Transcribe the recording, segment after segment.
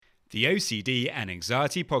The OCD and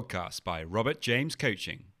Anxiety Podcast by Robyn James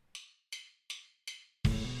Coaching.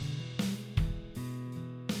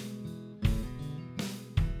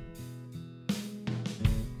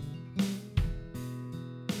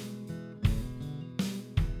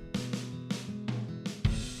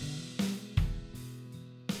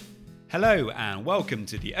 Hello and welcome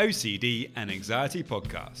to the OCD and Anxiety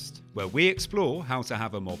Podcast, where we explore how to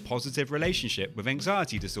have a more positive relationship with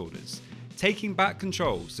anxiety disorders, taking back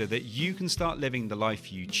control so that you can start living the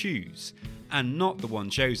life you choose and not the one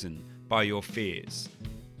chosen by your fears.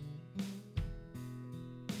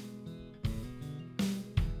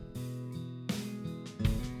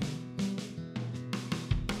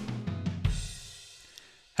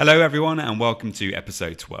 Hello everyone and welcome to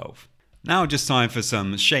episode 12. Now just time for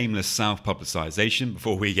some shameless self-publicisation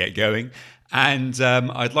before we get going. And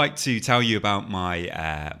I'd like to tell you about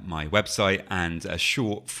my website and a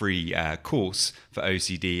short free course for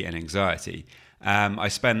OCD and anxiety. I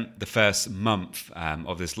spent the first month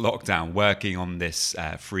of this lockdown working on this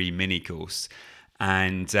free mini course.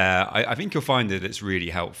 And I think you'll find that it's really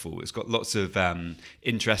helpful. It's got lots of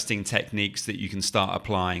interesting techniques that you can start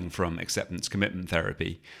applying from acceptance commitment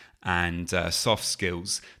therapy and soft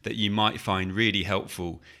skills that you might find really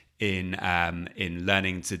helpful in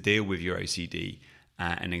learning to deal with your OCD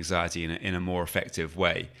and anxiety in a more effective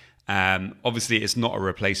way. Obviously, it's not a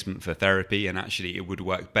replacement for therapy, and actually it would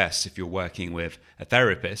work best if you're working with a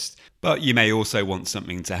therapist, but you may also want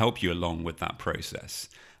something to help you along with that process.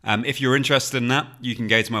 If you're interested in that, you can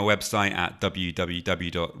go to my website at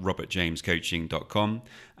www.robertjamescoaching.com.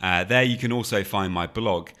 There you can also find my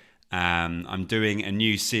blog. I'm doing a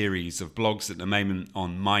new series of blogs at the moment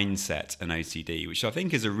on mindset and OCD, which I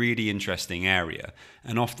think is a really interesting area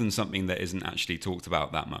and often something that isn't actually talked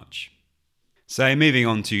about that much. So moving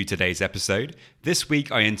on to today's episode, this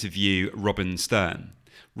week I interview Robyn Stern.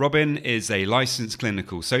 Robyn is a licensed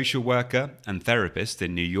clinical social worker and therapist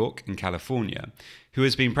in New York and California who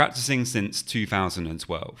has been practicing since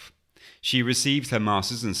 2012. She received her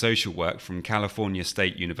master's in social work from California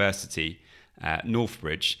State University,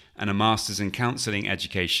 Northbridge, and a master's in counseling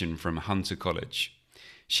education from Hunter College.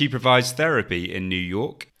 She provides therapy in New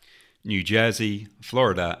York, New Jersey,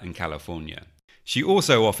 Florida, and California. She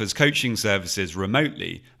also offers coaching services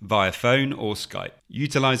remotely via phone or Skype,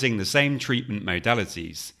 utilizing the same treatment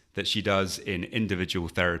modalities that she does in individual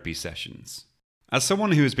therapy sessions. As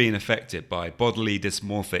someone who has been affected by bodily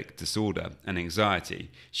dysmorphic disorder and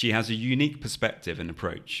anxiety, she has a unique perspective and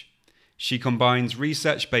approach. She combines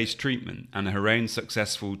research-based treatment and her own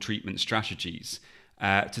successful treatment strategies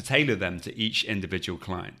to tailor them to each individual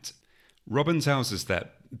client. Robyn tells us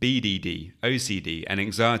that BDD, OCD, and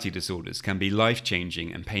anxiety disorders can be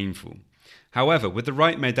life-changing and painful. However, with the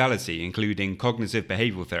right modality, including cognitive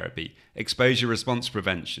behavioral therapy, exposure response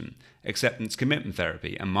prevention, acceptance commitment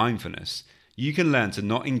therapy, and mindfulness, you can learn to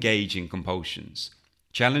not engage in compulsions,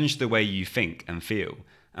 challenge the way you think and feel,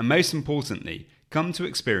 and most importantly, come to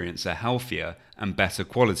experience a healthier and better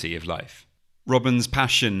quality of life. Robyn's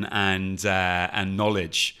passion and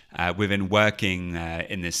knowledge within working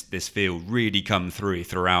in this field really come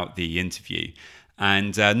throughout the interview.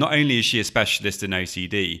 And not only is she a specialist in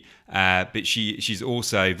OCD, but she's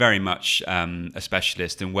also very much a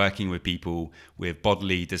specialist in working with people with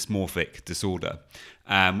bodily dysmorphic disorder,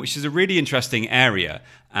 which is a really interesting area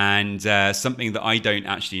and something that I don't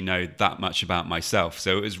actually know that much about myself.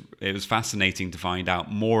 So it was fascinating to find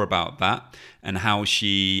out more about that and how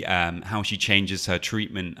she changes her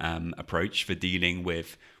treatment approach for dealing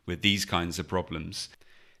with these kinds of problems.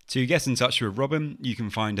 To get in touch with Robyn, you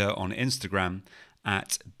can find her on Instagram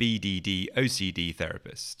at BDD OCD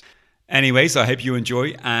Therapist. Anyways, I hope you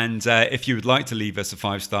enjoy, and if you would like to leave us a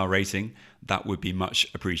 5-star rating, that would be much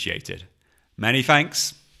appreciated. Many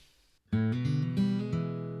thanks.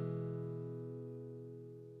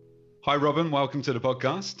 Hi Robyn, welcome to the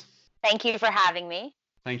podcast. Thank you for having me.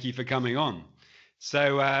 Thank you for coming on.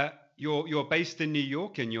 So you're based in New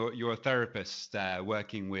York and you're a therapist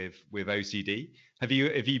working with OCD. Have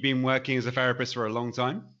you been working as a therapist for a long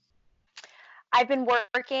time? I've been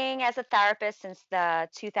working as a therapist since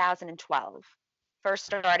 2012, first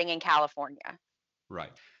starting in California.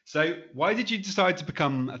 Right. So why did you decide to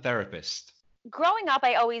become a therapist? Growing up,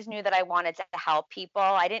 I always knew that I wanted to help people.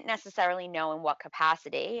 I didn't necessarily know in what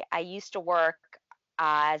capacity. I used to work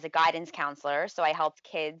as a guidance counselor, so I helped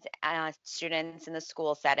kids, students in the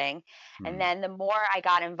school setting. And then the more I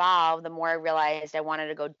got involved, the more I realized I wanted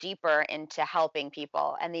to go deeper into helping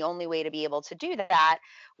people. And the only way to be able to do that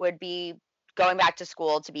would be going back to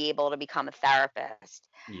school to be able to become a therapist.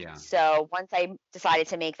 Yeah. So once I decided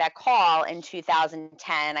to make that call in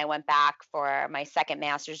 2010, I went back for my second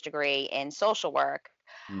master's degree in social work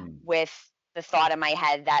Mm. with the thought in my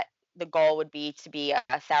head that the goal would be to be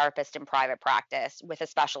a therapist in private practice with a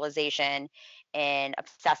specialization in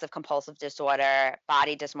obsessive compulsive disorder,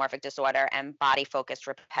 body dysmorphic disorder, and body focused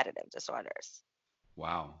repetitive disorders.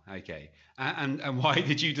 Wow. Okay. And why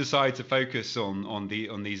did you decide to focus on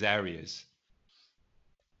these areas?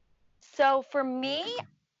 So for me,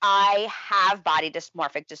 I have body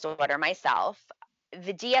dysmorphic disorder myself.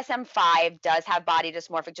 The DSM-5 does have body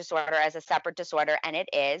dysmorphic disorder as a separate disorder, and it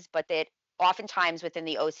is, but that oftentimes within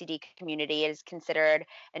the OCD community it is considered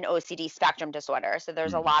an OCD spectrum disorder. So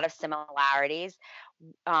there's a Mm. lot of similarities.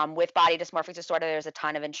 With body dysmorphic disorder, there's a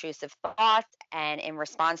ton of intrusive thoughts, and in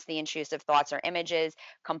response to the intrusive thoughts or images,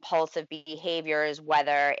 compulsive behaviors,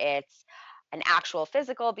 whether it's an actual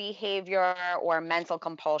physical behavior or mental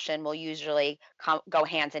compulsion, will usually go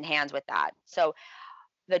hands in hands with that. So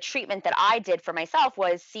the treatment that I did for myself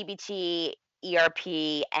was CBT,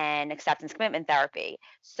 ERP, and acceptance commitment therapy.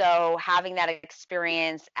 So having that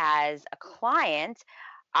experience as a client,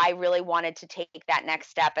 I really wanted to take that next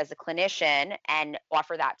step as a clinician and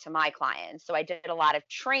offer that to my clients. So I did a lot of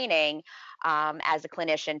training as a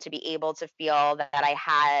clinician to be able to feel that I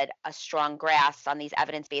had a strong grasp on these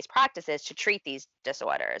evidence based practices to treat these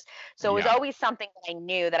disorders. So it was Yeah. always something that I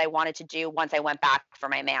knew that I wanted to do once I went back for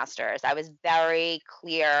my master's. I was very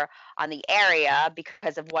clear on the area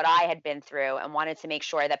because of what I had been through and wanted to make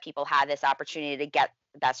sure that people had this opportunity to get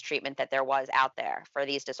the best treatment that there was out there for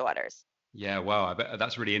these disorders. Yeah, wow, I bet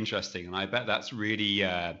that's really interesting, and I bet that's really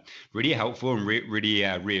helpful and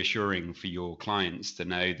really reassuring for your clients to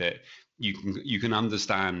know that you can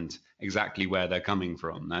understand exactly where they're coming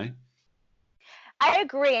from, no? I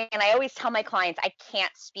agree. And I always tell my clients I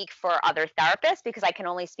can't speak for other therapists because I can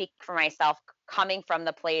only speak for myself coming from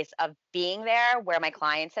the place of being there where my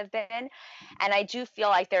clients have been. And I do feel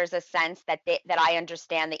like there's a sense that I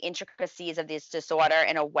understand the intricacies of this disorder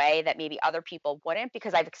in a way that maybe other people wouldn't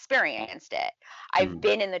because I've experienced it. I've Mm.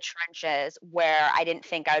 been in the trenches where I didn't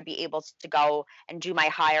think I would be able to go and do my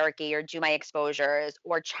hierarchy or do my exposures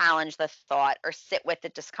or challenge the thought or sit with the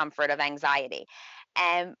discomfort of anxiety.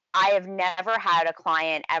 And I have never had a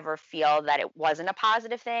client ever feel that it wasn't a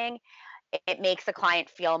positive thing. It makes the client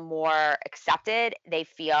feel more accepted. They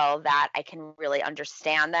feel that I can really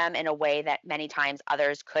understand them in a way that many times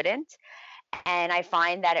others couldn't. And I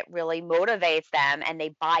find that it really motivates them and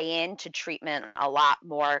they buy into treatment a lot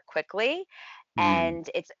more quickly. Mm.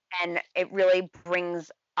 And it really brings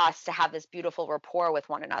us to have this beautiful rapport with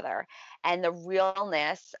one another and the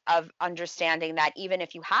realness of understanding that even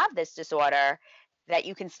if you have this disorder that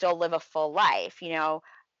you can still live a full life.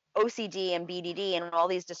 OCD and BDD and all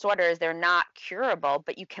these disorders, they're not curable,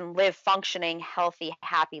 but you can live functioning, healthy,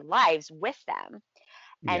 happy lives with them.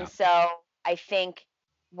 And Yeah. so I think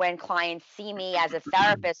when clients see me as a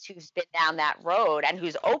therapist who's been down that road and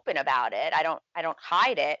who's open about it, I don't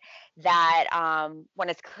hide it. That when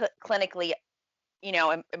it's clinically,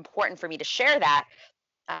 important for me to share that,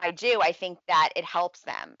 I do. I think that it helps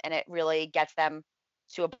them and it really gets them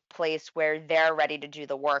to a place where they're ready to do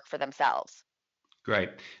the work for themselves. Great.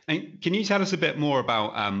 And can you tell us a bit more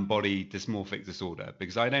about body dysmorphic disorder?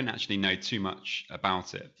 Because I don't actually know too much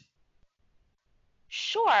about it.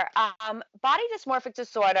 Sure. Body dysmorphic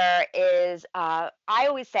disorder is, I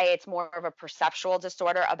always say it's more of a perceptual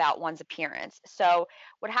disorder about one's appearance. So,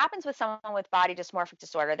 what happens with someone with body dysmorphic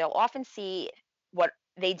disorder, they'll often see what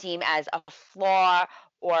they deem as a flaw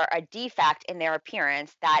or a defect in their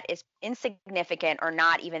appearance that is insignificant or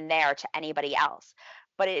not even there to anybody else.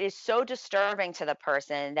 But it is so disturbing to the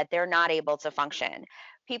person that they're not able to function.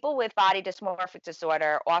 People with body dysmorphic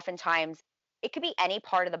disorder oftentimes it could be any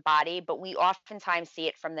part of the body, but we oftentimes see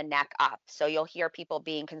it from the neck up. So you'll hear people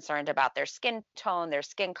being concerned about their skin tone, their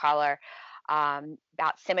skin color,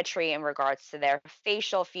 about symmetry in regards to their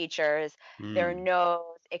facial features, their Mm.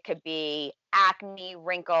 nose. It could be acne,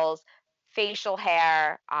 wrinkles, facial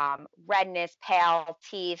hair, redness, pale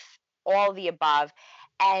teeth, all the above.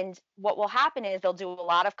 And what will happen is they'll do a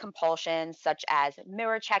lot of compulsions, such as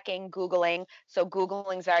mirror checking, Googling. So,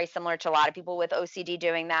 Googling is very similar to a lot of people with OCD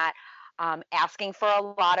doing that, asking for a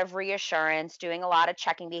lot of reassurance, doing a lot of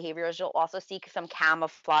checking behaviors. You'll also see some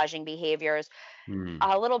camouflaging behaviors, Mm.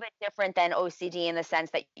 a little bit different than OCD in the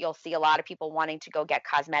sense that you'll see a lot of people wanting to go get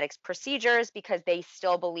cosmetics procedures because they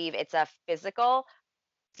still believe it's a physical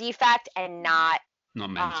defect and not,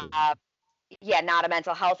 Not mental. uh, yeah, not a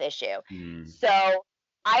mental health issue. Mm. So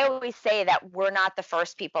I always say that we're not the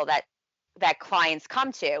first people that that clients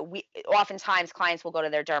come to. Oftentimes clients will go to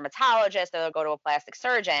their dermatologist, or they'll go to a plastic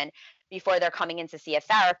surgeon before they're coming in to see a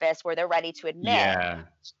therapist, where they're ready to admit Yeah.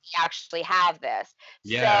 they actually have this.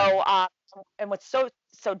 Yeah. So, and what's so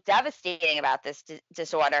devastating about this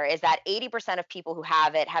disorder is that 80% of people who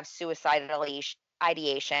have it have suicidal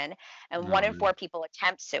ideation, and Oh, one in no. four people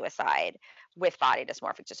attempt suicide with body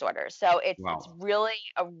dysmorphic disorder. So it's Wow. really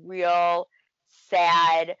a real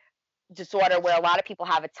sad disorder where a lot of people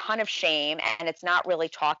have a ton of shame, and it's not really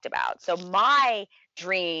talked about. So my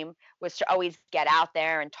dream was to always get out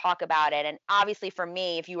there and talk about it. And obviously for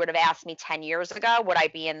me, if you would have asked me 10 years ago, would I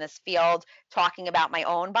be in this field talking about my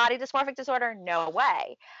own body dysmorphic disorder? No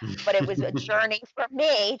way. But it was a journey for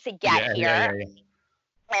me to get Yeah, yeah, here. yeah,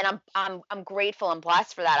 yeah. And I'm grateful and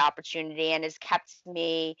blessed for that opportunity, and has kept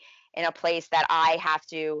me in a place that I have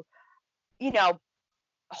to, you know,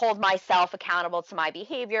 hold myself accountable to my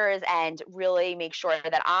behaviors and really make sure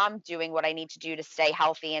that I'm doing what I need to do to stay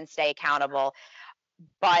healthy and stay accountable.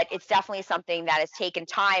 But it's definitely something that has taken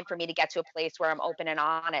time for me to get to a place where I'm open and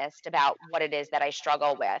honest about what it is that I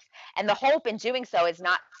struggle with. And the hope in doing so is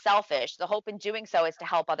not selfish. The hope in doing so is to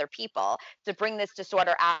help other people, to bring this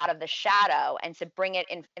disorder out of the shadow and to bring it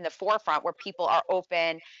in the forefront where people are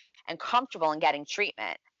open and comfortable in getting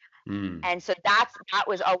treatment. Mm. And so that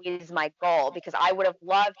was always my goal, because I would have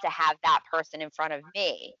loved to have that person in front of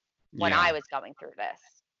me when Yeah. I was going through this.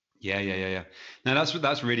 Yeah, yeah, yeah, yeah. Now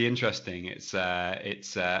that's really interesting. It's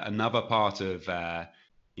another part of the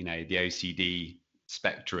OCD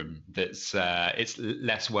spectrum that's it's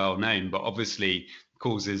less well known, but obviously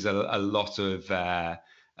causes a lot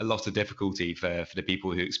of difficulty for the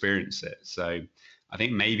people who experience it. So I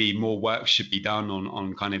think maybe more work should be done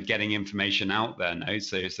on kind of getting information out there, no,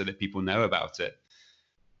 so that people know about it.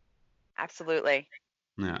 Absolutely.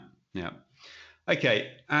 Yeah, yeah.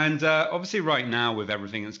 Okay, and obviously, right now with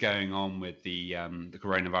everything that's going on with the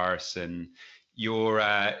coronavirus, and you're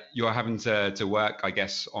having to work, I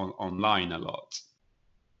guess, online a lot.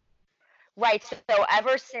 Right. So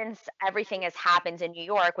ever since everything has happened in New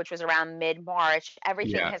York, which was around mid-March,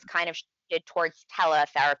 everything Yeah, has kind of shifted towards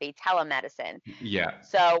teletherapy, telemedicine. yeah,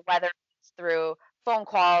 So whether it's through phone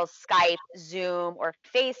calls, Skype, Zoom, or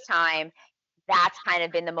FaceTime, that's kind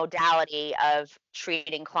of been the modality of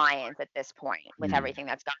treating clients at this point with mm, everything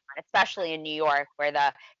that's going on, especially in New York where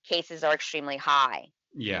the cases are extremely high.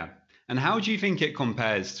 yeah. And how do you think it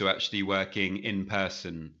compares to actually working in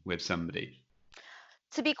person with somebody?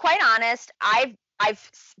 To be quite honest, I've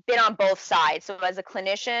been on both sides. So as a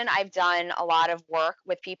clinician, I've done a lot of work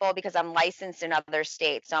with people because I'm licensed in other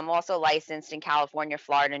states. So I'm also licensed in California,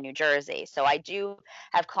 Florida, New Jersey. So I do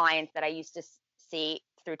have clients that I used to see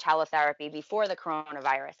through teletherapy before the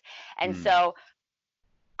coronavirus. And Mm, so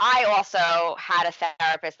I also had a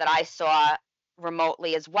therapist that I saw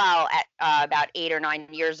remotely as well at about 8 or 9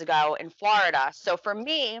 years ago in Florida. So for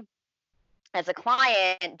me, as a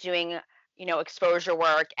client doing, exposure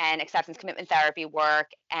work and acceptance commitment therapy work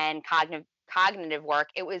and cognitive work,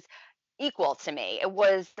 it was equal to me.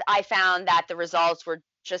 I found that the results were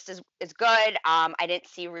just as good. I didn't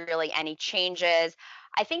see really any changes.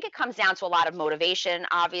 I think it comes down to a lot of motivation,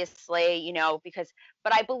 obviously,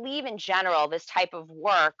 but I believe in general, this type of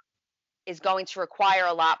work is going to require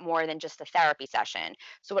a lot more than just a therapy session.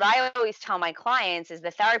 So what I always tell my clients is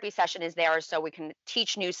the therapy session is there so we can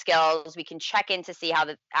teach new skills, we can check in to see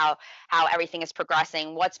how everything is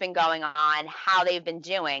progressing, what's been going on, how they've been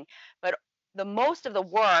doing. But the most of the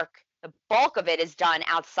work, the bulk of it is done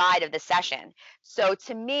outside of the session. So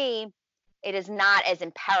to me, it is not as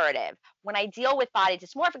imperative. When I deal with body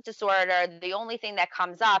dysmorphic disorder, the only thing that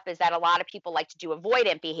comes up is that a lot of people like to do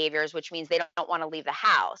avoidant behaviors, which means they don't want to leave the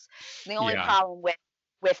house. The only yeah, problem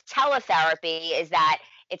with teletherapy is that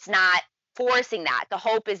it's not forcing that. The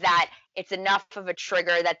hope is that it's enough of a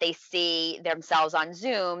trigger that they see themselves on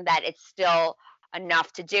Zoom that it's still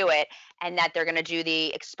enough to do it, and that they're going to do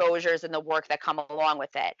the exposures and the work that come along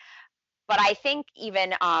with it. But I think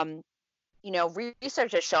even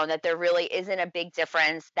research has shown that there really isn't a big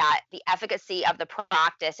difference, that the efficacy of the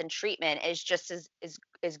practice and treatment is just as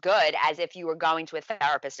good as if you were going to a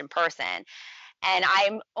therapist in person. And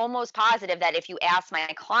I'm almost positive that if you ask my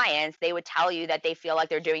clients, they would tell you that they feel like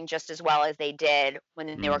they're doing just as well as they did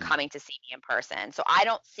when they were mm, coming to see me in person. So I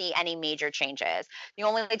don't see any major changes. The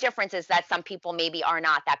only difference is that some people maybe are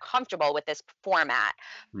not that comfortable with this format.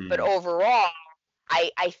 But mm, overall,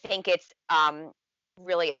 I think it's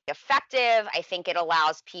really effective. I think it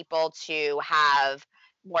allows people to have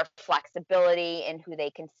more flexibility in who they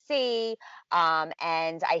can see.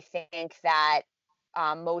 And I think that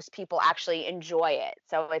most people actually enjoy it.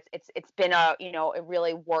 So it's been a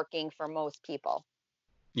really working for most people.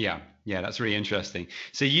 Yeah, that's really interesting.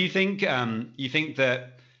 So you think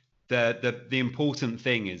that the important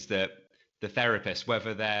thing is that the therapist,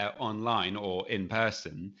 whether they're online or in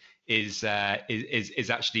person, is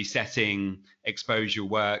actually setting exposure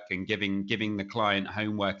work and giving the client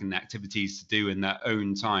homework and activities to do in their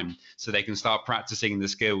own time, so they can start practicing the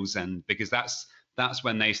skills, and because that's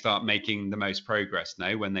when they start making the most progress.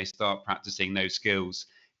 No, when they start practicing those skills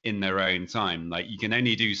in their own time. Like you can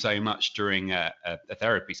only do so much during a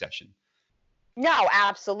therapy session. No,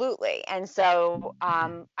 absolutely. And so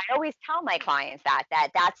I always tell my clients that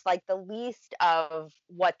that's like the least of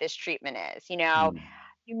what this treatment is. Mm.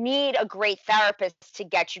 You need a great therapist to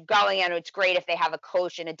get you going, and it's great if they have a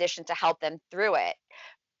coach in addition to help them through it.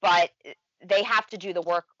 But they have to do the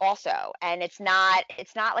work also, and it's not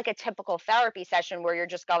like a typical therapy session where you're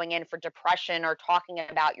just going in for depression or talking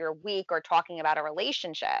about your week or talking about a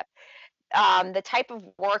relationship. The type of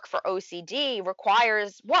work for OCD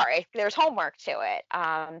requires work. There's homework to it.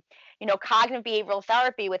 Cognitive behavioral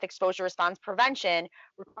therapy with exposure response prevention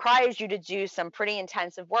requires you to do some pretty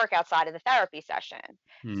intensive work outside of the therapy session.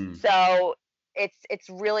 Mm. So it's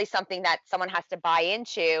really something that someone has to buy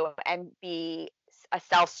into and be a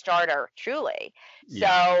self-starter, truly.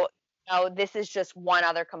 Yeah. So this is just one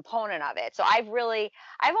other component of it. So I've only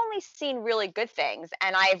seen really good things,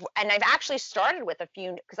 and I've actually started with a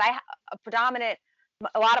few, because a predominant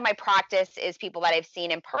a lot of my practice is people that I've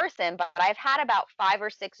seen in person, but I've had about 5 or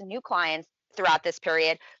 6 new clients throughout this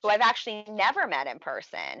period who I've actually never met in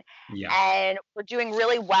person. Yeah. And we're doing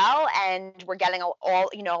really well, and we're getting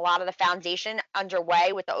a lot of the foundation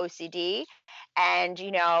underway with the OCD, and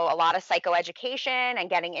a lot of psychoeducation and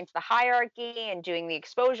getting into the hierarchy and doing the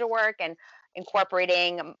exposure work and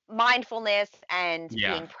incorporating mindfulness and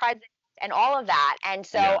Yeah. being present and all of that. And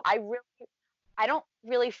Yeah. so I don't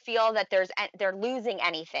really feel that they're losing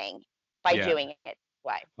anything by Yeah. doing it this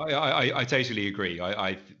way. I totally agree.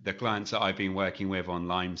 The clients that I've been working with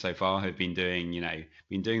online so far have been doing,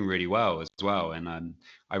 been doing really well as well. And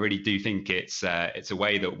I really do think it's a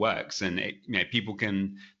way that works, and people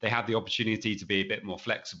they have the opportunity to be a bit more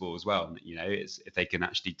flexible as well. It's, if they can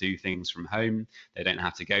actually do things from home, they don't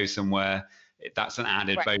have to go somewhere. That's an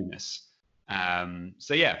added Right. bonus.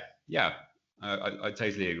 So yeah, I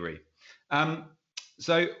totally agree. Um,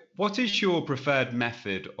 so, what is your preferred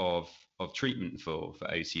method of treatment for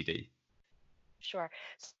OCD? Sure.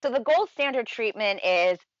 So the gold standard treatment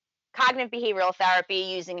is cognitive behavioral therapy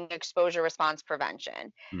using exposure response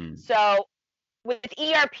prevention. Mm. So with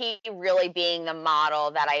ERP really being the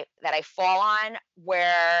model that I fall on,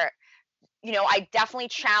 where I definitely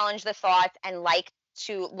challenge the thoughts and like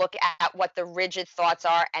to look at what the rigid thoughts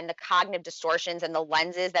are and the cognitive distortions and the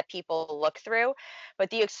lenses that people look through. But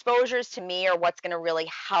the exposures to me are what's going to really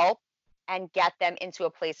help and get them into a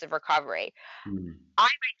place of recovery. Mm. I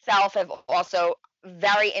myself have also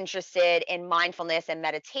very interested in mindfulness and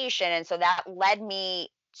meditation, and so that led me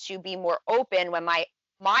to be more open when my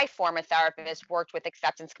former therapist worked with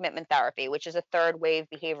acceptance commitment therapy, which is a third wave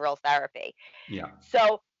behavioral therapy. Yeah.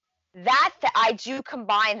 So I do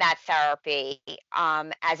combine that therapy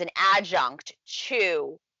as an adjunct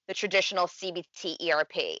to the traditional CBT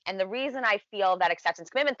ERP. And the reason I feel that acceptance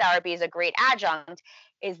commitment therapy is a great adjunct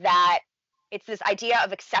is that it's this idea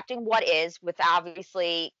of accepting what is, with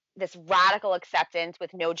obviously this radical acceptance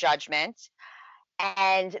with no judgment,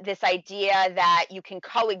 and this idea that you can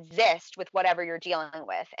coexist with whatever you're dealing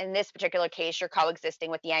with. In this particular case, you're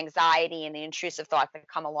coexisting with the anxiety and the intrusive thoughts that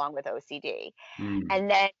come along with OCD. Mm. And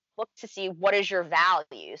then look to see what is your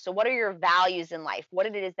value. So what are your values in life? What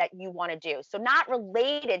it is that you want to do. So not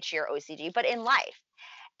related to your OCD, but in life.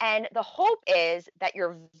 And the hope is that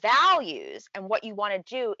your values and what you want to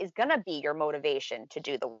do is going to be your motivation to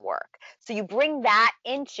do the work. So you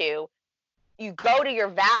go to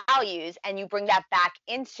your values and you bring that back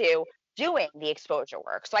into doing the exposure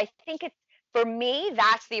work. So I think for me,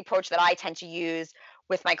 that's the approach that I tend to use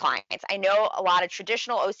with my clients. I know a lot of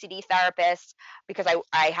traditional OCD therapists, because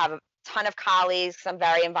I have a ton of colleagues, 'cause I'm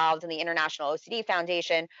very involved in the International OCD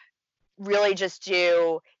Foundation, really just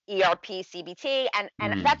do ERP, CBT, and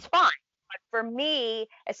Mm. that's fine. But for me,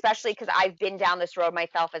 especially because I've been down this road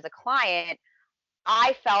myself as a client,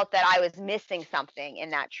 I felt that I was missing something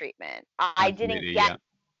in that treatment. Absolutely. Yeah.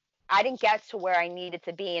 I didn't get to where I needed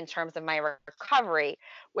to be in terms of my recovery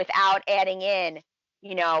without adding in,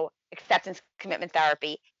 acceptance commitment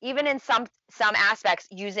therapy. Even in some aspects,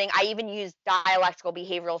 I even use dialectical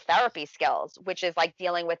behavioral therapy skills, which is like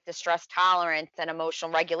dealing with distress tolerance and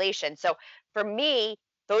emotional regulation. So for me,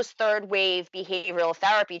 those third wave behavioral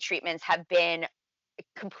therapy treatments have been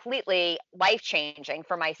completely life changing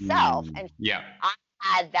for myself, Mm. and Yeah. I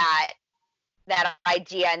had that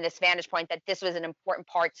idea and this vantage point that this was an important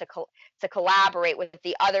part to collaborate with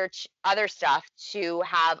the other stuff to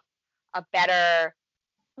have a better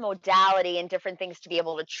modality and different things to be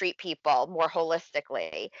able to treat people more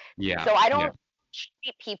holistically. Yeah. So I Yeah. don't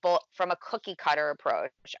treat people from a cookie cutter approach.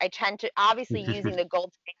 I tend to, obviously, using the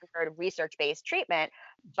gold standard research based treatment,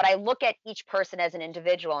 but I look at each person as an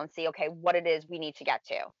individual and see, okay, what it is we need to get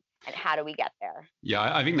to and how do we get there.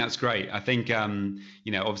 Yeah, I think that's great. I think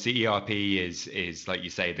obviously ERP is like you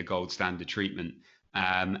say the gold standard treatment,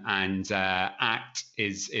 and ACT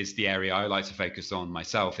is the area I like to focus on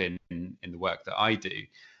myself in the work that I do.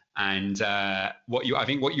 And I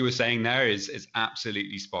think what you were saying there is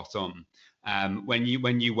absolutely spot on. When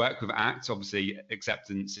you work with ACT, obviously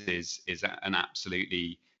acceptance is an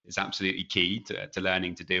absolutely key to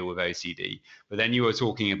learning to deal with OCD. But then you were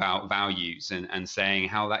talking about values and saying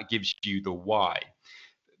how that gives you the why.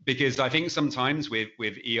 Because I think sometimes with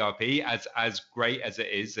ERP, as great as it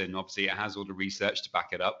is, and obviously it has all the research to back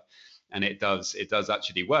it up, and it does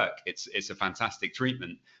actually work. It's a fantastic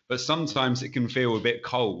treatment, but sometimes it can feel a bit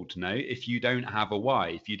cold, no, if you don't have a why,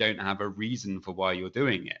 if you don't have a reason for why you're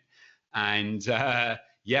doing it. And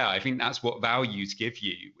yeah, I think that's what values give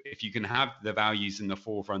you. If you can have the values in the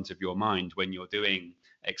forefront of your mind when you're doing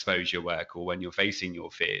exposure work or when you're facing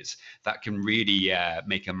your fears, that can really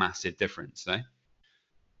make a massive difference, no?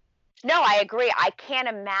 No, I agree. I can't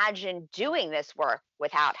imagine doing this work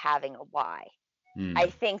without having a why. I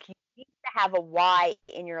Mm. think you need to have a why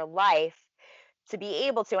in your life to be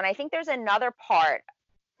able to. And I think there's another part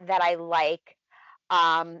that I like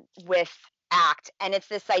with ACT, and it's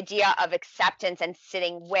this idea of acceptance and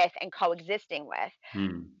sitting with and coexisting with.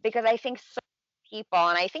 Mm. Because I think so many people,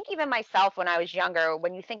 and I think even myself when I was younger,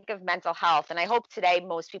 when you think of mental health, and I hope today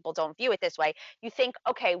most people don't view it this way, you think,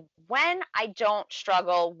 okay, when I don't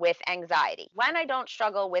struggle with anxiety, when I don't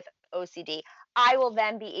struggle with OCD, I will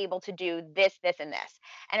then be able to do this, this, and this.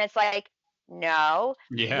 And it's like, no,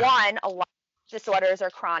 Yeah. one, a lot of disorders are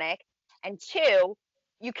chronic, and two,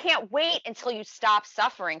 you can't wait until you stop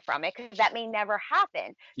suffering from it because that may never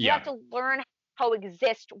happen. You have Yeah. to learn how to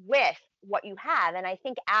coexist with what you have. And I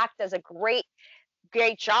think ACT does a great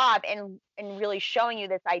job in really showing you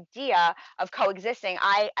this idea of coexisting.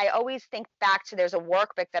 I always think back to, there's a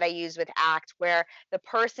workbook that I use with ACT where the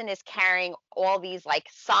person is carrying all these like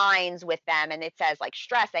signs with them, and it says like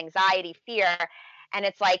stress, anxiety, fear, and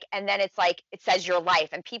it's like, and then it's like it says your life,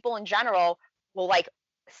 and people in general will like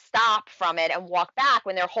stop from it and walk back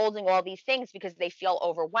when they're holding all these things because they feel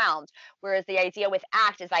overwhelmed. Whereas the idea with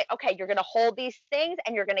ACT is like, okay, you're going to hold these things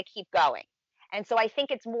and you're going to keep going. And so I think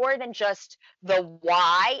it's more than just the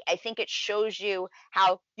why. I think it shows you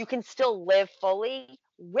how you can still live fully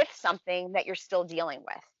with something that you're still dealing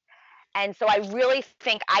with. And so I really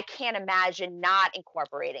think I can't imagine not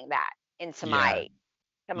incorporating that into Yeah.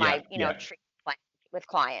 Yeah. my Yeah. treatment plan with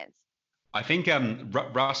clients. I think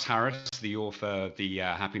Russ Harris, the author of the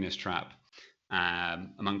Happiness Trap,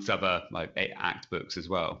 amongst other like ACT books as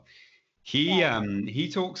well, Right. he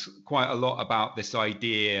talks quite a lot about this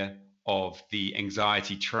idea of the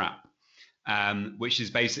anxiety trap, which is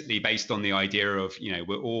basically based on the idea of,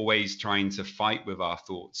 we're always trying to fight with our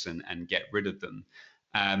thoughts and get rid of them,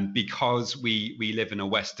 because we live in a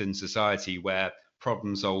Western society where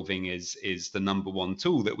problem solving is the number one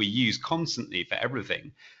tool that we use constantly for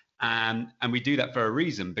everything. And we do that for a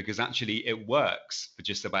reason, because actually it works for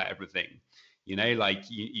just about everything. Like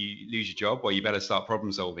you lose your job, well, you better start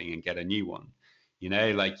problem solving and get a new one.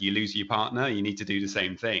 Like you lose your partner, you need to do the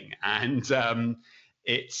same thing. And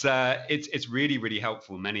it's really, really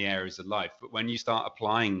helpful in many areas of life. But when you start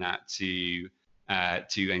applying that to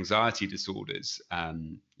anxiety disorders,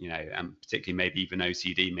 and particularly maybe even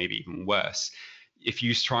OCD, maybe even worse, if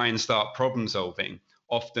you try and start problem solving,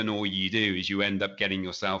 often all you do is you end up getting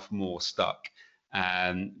yourself more stuck.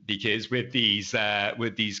 Because with these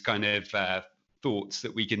kind of thoughts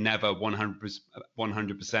that we can never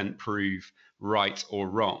 100% prove right or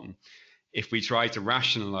wrong, if we try to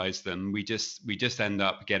rationalize them, we just end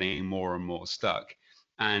up getting more and more stuck.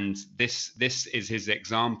 And this is his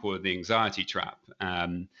example of the anxiety trap.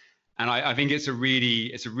 And I think it's a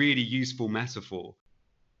really useful metaphor.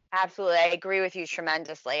 Absolutely. I agree with you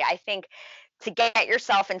tremendously. I think to get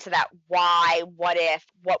yourself into that why, what if,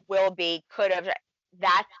 what will be, could have,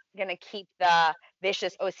 that's going to keep the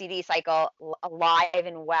vicious OCD cycle alive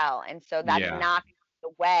and well. And so that's Yeah. not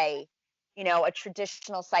the way, a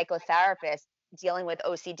traditional psychotherapist dealing with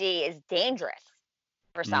OCD is dangerous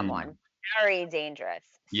for someone, Mm. very dangerous.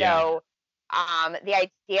 Yeah. So the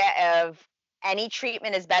idea of any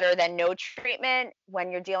treatment is better than no treatment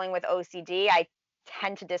when you're dealing with OCD, I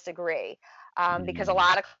tend to disagree. because a Mm.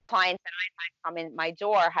 lot of clients that I've had come in my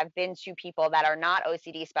door have been to people that are not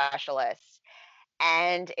OCD specialists.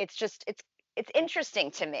 And it's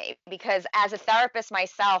interesting to me because as a therapist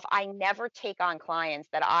myself, I never take on clients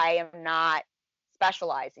that I am not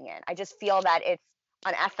specializing in. I just feel that it's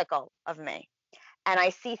unethical of me. And I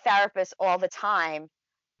see therapists all the time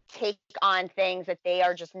take on things that they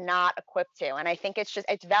are just not equipped to. And I think it's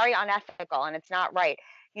very unethical and it's not right.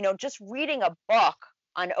 Just reading a book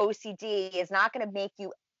on OCD is not going to make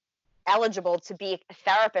you eligible to be a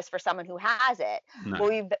therapist for someone who has it. No.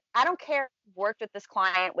 Well, I don't care if you've worked with this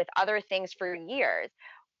client with other things for years.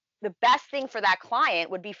 The best thing for that client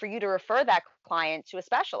would be for you to refer that client to a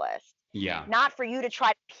specialist, Yeah. not for you to try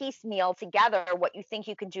to piecemeal together what you think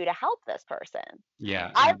you can do to help this person.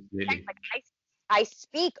 Yeah, I absolutely. like I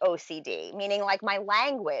speak OCD, meaning like my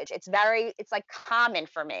language. It's like common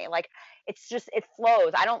for me. Like it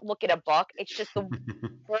flows. I don't look at a book. It's just the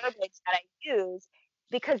verbiage that I use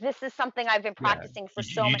because this is something I've been Yeah. practicing for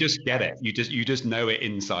so You many just get it. years. You just know it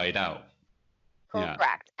inside out. Yeah.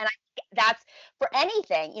 Correct. And that's for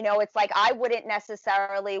anything, it's like I wouldn't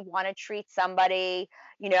necessarily want to treat somebody,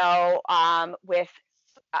 with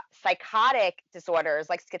psychotic disorders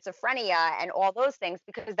like schizophrenia and all those things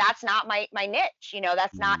because that's not my niche,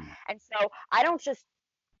 that's not. Mm. And so I don't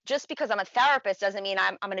just because I'm a therapist doesn't mean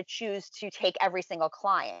I'm going to choose to take every single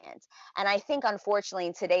client. And I think unfortunately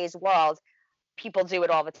in today's world, people do it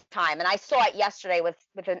all the time. And I saw it yesterday with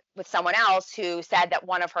someone else who said that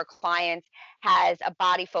one of her clients has a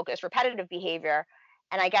body focused repetitive behavior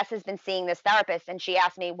and I guess has been seeing this therapist. And she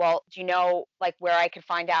asked me, well, do you know like where I could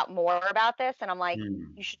find out more about this? And I'm like,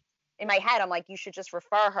 Mm. you should, in my head, I'm like, you should just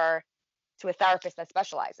refer her to a therapist that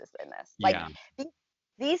specializes in this. Like Yeah. these,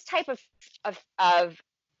 these type of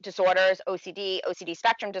disorders, OCD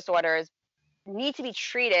spectrum disorders need to be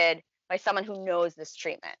treated by someone who knows this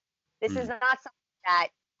treatment. This is Mm. not something that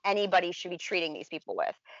anybody should be treating these people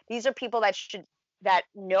with. These are people that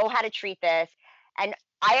know how to treat this. And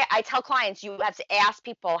I tell clients you have to ask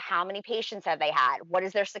people how many patients have they had? What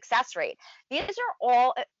is their success rate? These are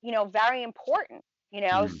all very important.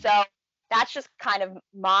 Mm. So that's just kind of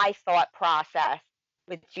my thought process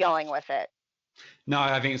with dealing with it. No,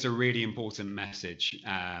 I think it's a really important message.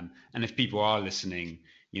 And if people are listening,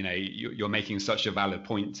 you're making such a valid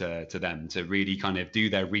point to them to really kind of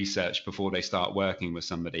do their research before they start working with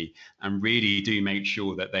somebody and really do make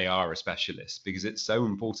sure that they are a specialist because it's so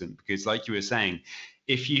important. Because, like you were saying,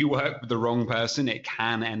 if you work with the wrong person, it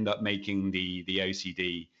can end up making the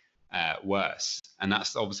OCD worse. And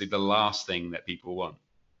that's obviously the last thing that people want.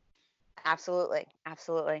 Absolutely.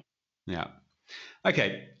 Absolutely. Yeah.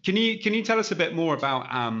 Okay. Can you tell us a bit more about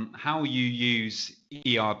how you use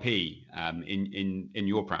ERP in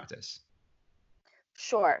your practice?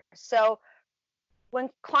 Sure. So when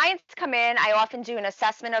clients come in, I often do an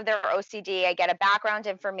assessment of their OCD. I get a background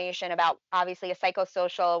information about obviously a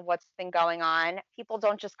psychosocial, what's been going on. People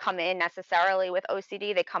don't just come in necessarily with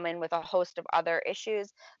OCD, they come in with a host of other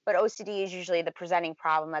issues, but OCD is usually the presenting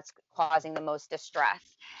problem that's causing the most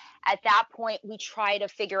distress. At that point, we try to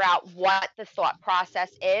figure out what the thought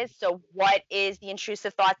process is. So, what is the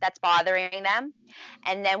intrusive thought that's bothering them?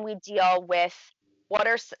 And then we deal with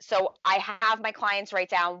so I have my clients write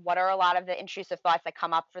down what are a lot of the intrusive thoughts that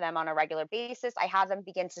come up for them on a regular basis. I have them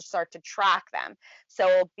begin to start to track them. So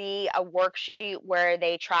it'll be a worksheet where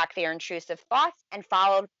they track their intrusive thoughts and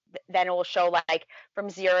then it will show like from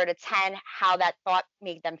 0 to 10 how that thought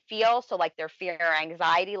made them feel. So like their fear or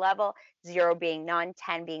anxiety level, 0 being none,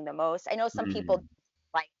 10 being the most. I know some people Mm.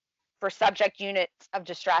 like for subject units of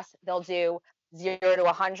distress, they'll do 0 to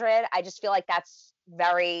 100. I just feel like that's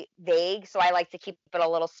very vague. So I like to keep it a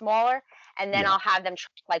little smaller. And then Yeah. I'll have them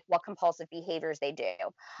track like what compulsive behaviors they do.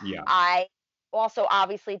 Yeah. I also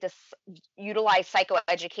obviously utilize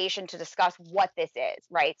psychoeducation to discuss what this is,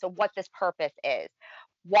 right? So what this purpose is.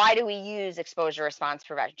 Why do we use exposure response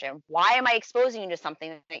prevention? Why am I exposing you to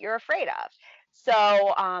something that you're afraid of?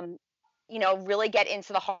 So, really get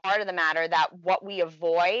into the heart of the matter that what we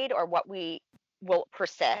avoid or what we will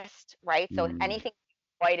persist, right? So Mm. anything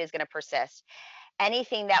we avoid is going to persist.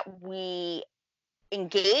 Anything that we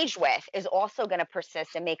engage with is also going to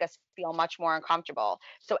persist and make us feel much more uncomfortable.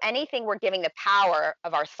 So anything we're giving the power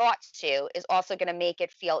of our thoughts to is also going to make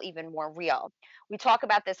it feel even more real. We talk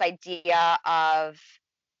about this idea of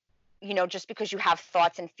just because you have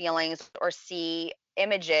thoughts and feelings or see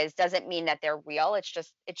images doesn't mean that they're real. It's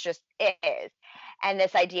just is. And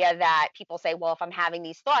this idea that people say, well, if I'm having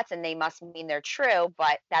these thoughts and they must mean they're true,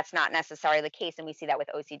 but that's not necessarily the case. And we see that with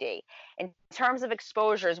OCD. In terms of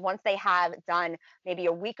exposures, once they have done maybe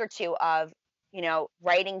a week or two of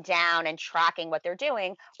writing down and tracking what they're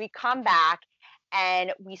doing, we come back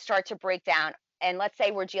and we start to break down. And let's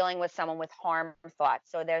say we're dealing with someone with harm thoughts.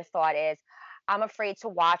 So their thought is, I'm afraid to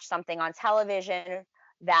watch something on television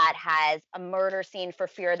that has a murder scene for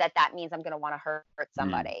fear that that means I'm going to want to hurt Mm.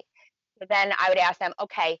 somebody. So then I would ask them,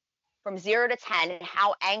 okay, from 0 to 10,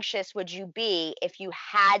 how anxious would you be if you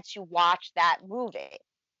had to watch that movie?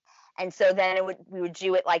 And so then we would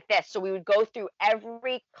do it like this. So we would go through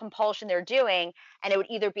every compulsion they're doing, and it would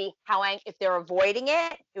either be if they're avoiding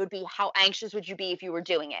it, it would be how anxious would you be if you were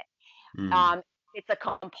doing it. Mm. Um, it's a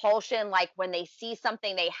compulsion, like when they see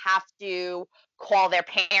something, they have to call their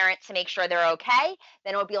parent to make sure they're okay.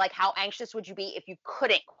 Then it would be like, how anxious would you be if you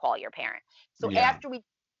couldn't call your parent? So Yeah. after we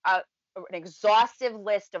uh, an exhaustive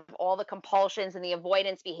list of all the compulsions and the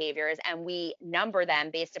avoidance behaviors, and we number them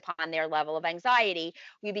based upon their level of anxiety,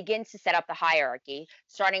 we begin to set up the hierarchy,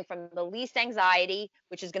 starting from the least anxiety,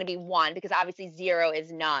 which is going to be 1, because obviously 0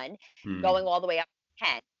 is none, going Mm. all the way up to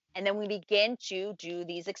 10. And then we begin to do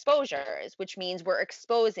these exposures, which means we're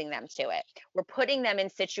exposing them to it. We're putting them in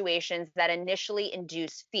situations that initially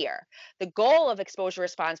induce fear. The goal of exposure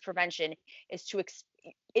response prevention is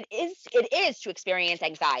it is to experience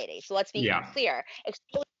anxiety. So let's be Yeah. clear.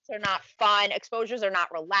 Exposures are not fun. Exposures are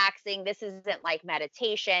not relaxing. This isn't like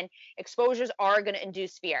meditation. Exposures are going to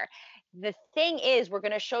induce fear. The thing is, we're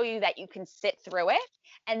going to show you that you can sit through it,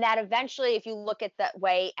 and that eventually, if you look at the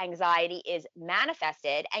way anxiety is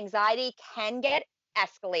manifested, anxiety can get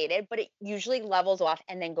escalated, but it usually levels off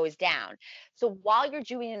and then goes down. So while you're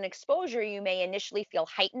doing an exposure, you may initially feel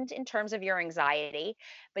heightened in terms of your anxiety,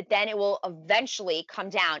 but then it will eventually come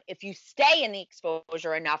down if you stay in the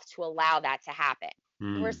exposure enough to allow that to happen.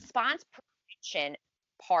 The Mm. response prevention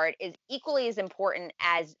part is equally as important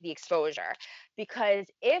as the exposure, because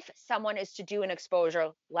if someone is to do an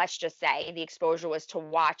exposure, let's just say the exposure was to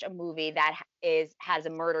watch a movie that has a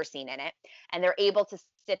murder scene in it, and they're able to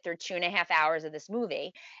sit through 2.5 hours of this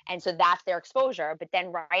movie, and so that's their exposure, but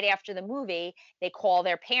then right after the movie they call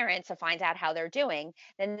their parent to find out how they're doing,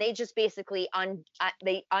 then they just basically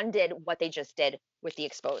they undid what they just did with the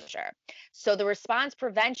exposure. So the response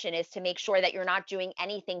prevention is to make sure that you're not doing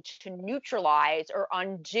anything to neutralize or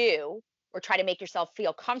undo or try to make yourself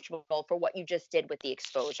feel comfortable for what you just did with the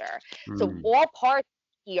exposure. So Mm. all parts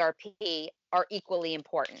of ERP are equally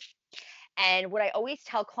important. And what I always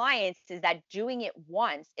tell clients is that doing it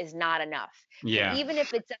once is not enough. So Yeah. even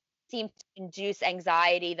if it doesn't seem to induce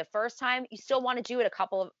anxiety the first time, you still want to do it a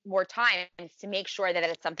couple of more times to make sure that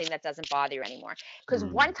it's something that doesn't bother you anymore. Because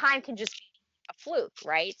Mm. one time can just be a fluke,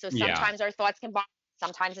 right? So Yeah. sometimes our thoughts can bother,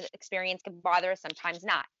 sometimes an experience can bother us, sometimes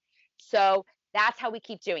not. So that's how we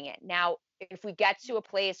keep doing it. Now, if we get to a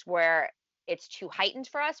place where it's too heightened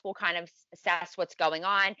for us, we'll kind of assess what's going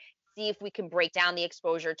on, see if we can break down the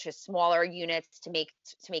exposure to smaller units to make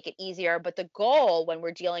it easier. But the goal when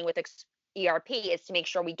we're dealing with ERP is to make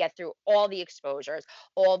sure we get through all the exposures,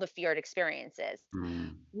 all the feared experiences.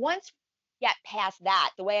 Mm. Once we get past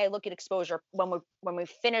that, the way I look at exposure when we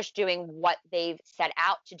finish doing what they've set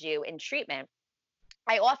out to do in treatment,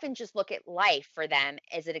 I often just look at life for them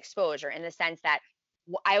as an exposure in the sense that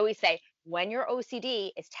I always say, when your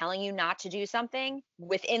OCD is telling you not to do something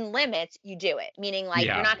within limits, you do it. Meaning, like,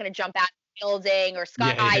 you're Yeah. not going to jump out of a building or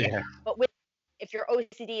Yeah. Yeah. skydive. Yeah. But if your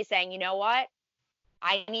OCD is saying, you know what,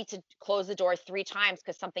 I need to close the door 3 times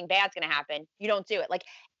because something bad's going to happen, you don't do it. Like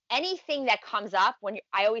anything that comes up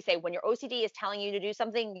I always say, when your OCD is telling you to do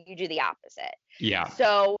something, you do the opposite. Yeah.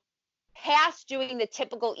 So past doing the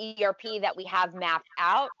typical ERP that we have mapped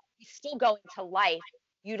out, we still go into life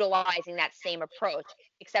utilizing that same approach,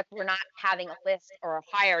 except we're not having a list or a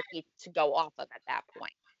hierarchy to go off of at that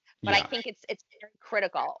point. But I Yeah. think it's very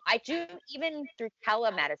critical. I do, even through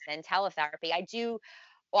telemedicine, teletherapy, I do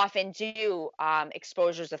often do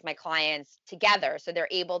exposures with my clients together, so they're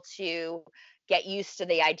able to get used to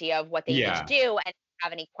the idea of what they need to Yeah. do, and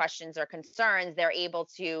have any questions or concerns, they're able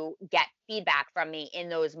to get feedback from me in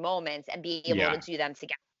those moments and be able to Yeah. do them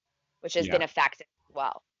together, which has been Yeah. effective as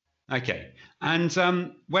well. Okay. And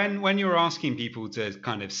when you're asking people to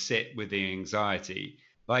kind of sit with the anxiety,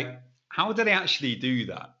 like how do they actually do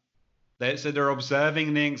that? So they're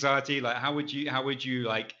observing the anxiety. Like how would you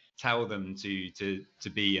like tell them to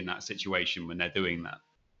be in that situation when they're doing that?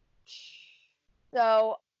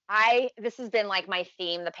 So this has been like my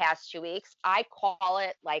theme the past 2 weeks. I call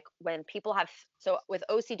it like when people have, so with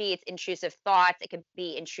OCD, it's intrusive thoughts. It could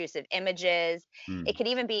be intrusive images. It Mm. could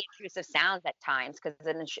even be intrusive sounds at times because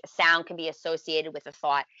sound can be associated with a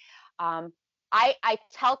thought. Um, I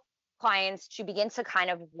tell clients to begin to kind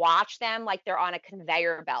of watch them like they're on a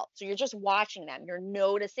conveyor belt. So you're just watching them, you're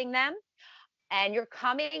noticing them, And you're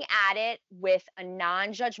coming at it with a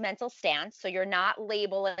non-judgmental stance. So you're not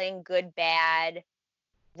labeling good, bad,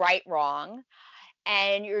 right, wrong.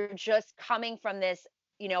 And you're just coming from this,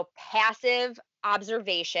 passive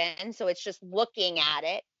observation. So it's just looking at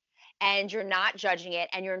it, and you're not judging it,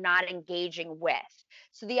 and you're not engaging with.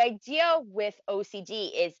 So the idea with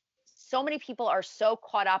OCD is, so many people are so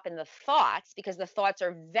caught up in the thoughts because the thoughts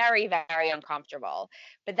are very, very uncomfortable.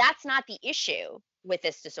 But that's not the issue with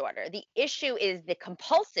this disorder. The issue is the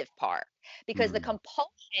compulsive part, because the Mm.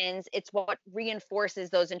 compulsions, it's what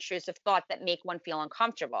reinforces those intrusive thoughts that make one feel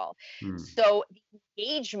uncomfortable. Mm. So the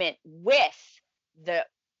engagement with the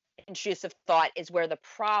intrusive thought is where the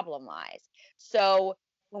problem lies. So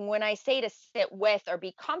when I say to sit with or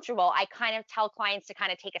be comfortable, I kind of tell clients to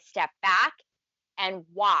kind of take a step back and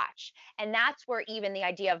watch. And that's where even the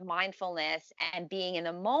idea of mindfulness and being in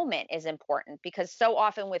the moment is important, because so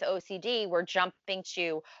often with OCD, we're jumping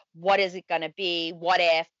to what is it going to be, what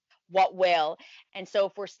if, what will. And so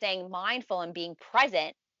if we're staying mindful and being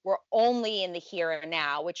present, we're only in the here and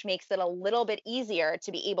now, which makes it a little bit easier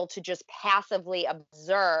to be able to just passively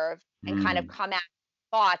observe and kind of Mm. come at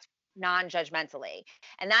thoughts non-judgmentally.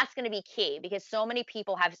 And that's going to be key, because so many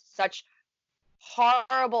people have such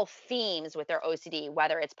horrible themes with their OCD,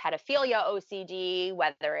 whether it's pedophilia OCD,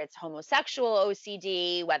 whether it's homosexual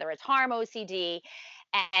OCD, whether it's harm OCD.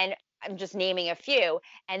 And I'm just naming a few,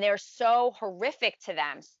 and they're so horrific to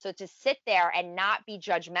them. So to sit there and not be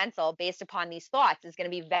judgmental based upon these thoughts is going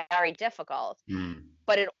to be very difficult, Mm.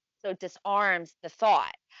 but it also disarms the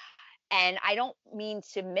thought. And I don't mean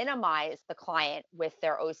to minimize the client with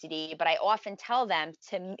their OCD, but I often tell them,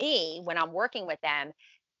 to me, when I'm working with them,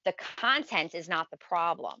 the content is not the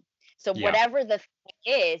problem. So Yeah. whatever the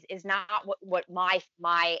thing is not what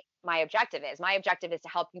my objective is. My objective is to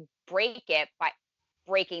help you break it by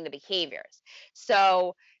breaking the behaviors.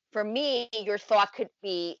 So for me, your thought could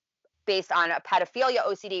be based on a pedophilia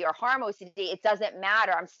OCD or harm OCD. It doesn't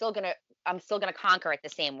matter. I'm still gonna conquer it the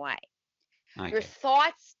same way. Your Okay.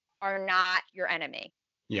 thoughts are not your enemy.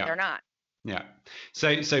 Yeah. They're not. Yeah.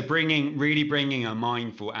 So bringing a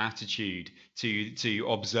mindful attitude to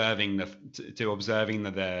observing to observing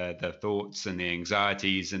the thoughts and the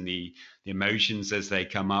anxieties and the emotions as they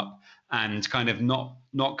come up, and kind of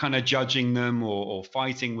not kind of judging them or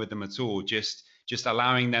fighting with them at all, just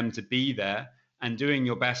allowing them to be there and doing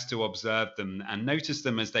your best to observe them and notice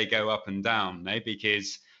them as they go up and down, no?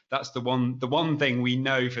 Because that's the one thing we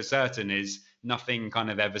know for certain is nothing kind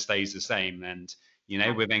of ever stays the same. And with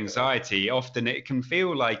Absolutely. anxiety, often it can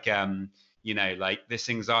feel like, like this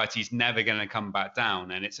anxiety is never going to come back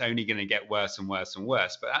down and it's only going to get worse and worse and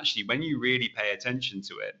worse. But actually, when you really pay attention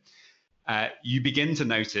to it, you begin to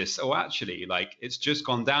notice, oh, actually, like it's just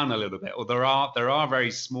gone down a little bit, or there are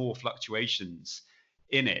very small fluctuations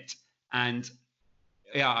in it. And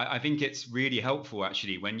yeah, I think it's really helpful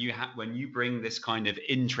actually when you bring this kind of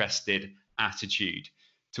interested attitude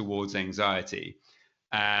towards anxiety,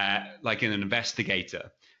 like an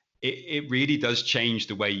investigator, it really does change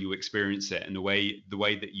the way you experience it and the way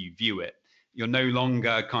that you view it. You're no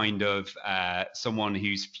longer kind of someone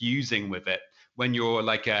who's fusing with it. When you're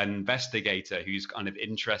like an investigator who's kind of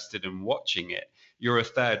interested in watching it, you're a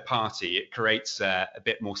third party. It creates a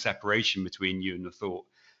bit more separation between you and the thought,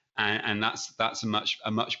 and that's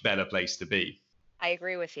a much better place to be. I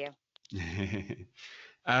agree with you.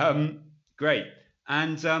 Great.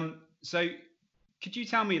 And so could you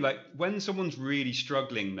tell me, like, when someone's really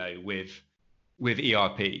struggling though with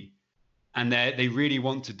ERP and they really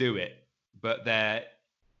want to do it, but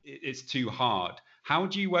it's too hard? How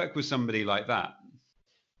do you work with somebody like that?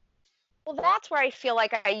 Well, that's where I feel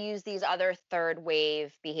like I use these other third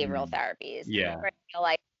wave behavioral Mm. therapies. That's Yeah. where I feel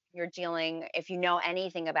like you're dealing, if you know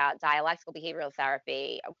anything about dialectical behavioral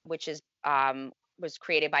therapy, which is was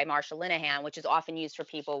created by Marsha Linehan, which is often used for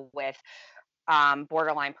people with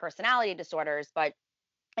borderline personality disorders, but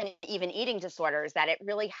and even eating disorders, that it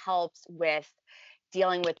really helps with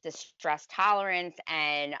dealing with distress tolerance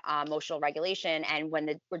and emotional regulation. And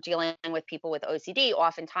when we're dealing with people with OCD,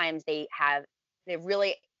 oftentimes they're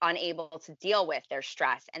really unable to deal with their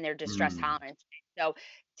stress and their distress Mm. tolerance. So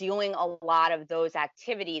doing a lot of those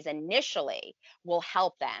activities initially will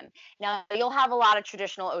help them. Now, you'll have a lot of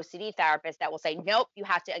traditional OCD therapists that will say, nope, you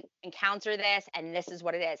have to encounter this and this is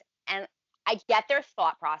what it is. And I get their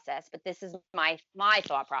thought process, but this is my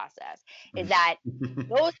thought process, is that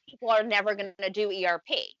those people are never going to do ERP,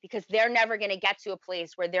 because they're never going to get to a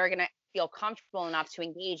place where they're going to feel comfortable enough to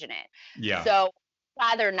engage in it. Yeah. So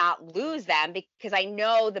rather not lose them, because I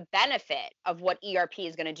know the benefit of what ERP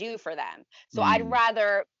is going to do for them. So I'd Mm.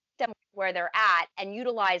 rather them where they're at and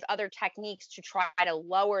utilize other techniques to try to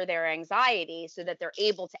lower their anxiety so that they're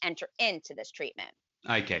able to enter into this treatment.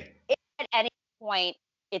 Okay. If at any point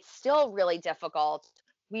it's still really difficult,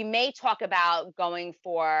 we may talk about going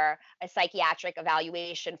for a psychiatric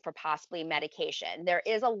evaluation for possibly medication. There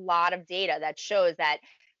is a lot of data that shows that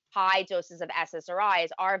high doses of SSRIs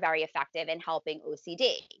are very effective in helping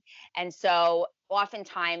OCD. And so,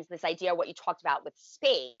 oftentimes, this idea, what you talked about with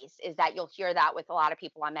space, is that you'll hear that with a lot of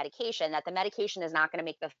people on medication, that the medication is not going to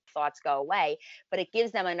make the thoughts go away, but it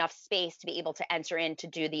gives them enough space to be able to enter in to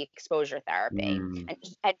do the exposure therapy Mm.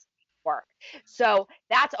 and work. So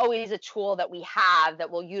that's always a tool that we have that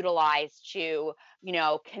we'll utilize to,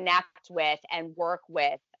 connect with and work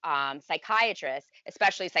with psychiatrists,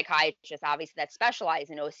 especially psychiatrists, obviously, that specialize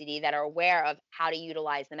in OCD, that are aware of how to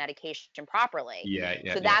utilize the medication properly. Yeah,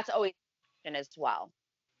 yeah, So yeah. that's always an option as well.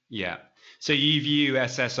 Yeah. So you view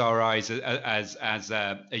SSRIs as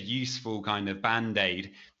a useful kind of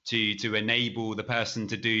band-aid to enable the person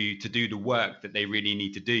to do the work that they really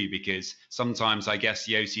need to do, because sometimes I guess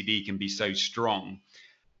the OCD can be so strong.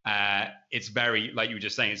 It's very, like you were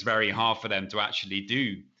just saying, it's very hard for them to actually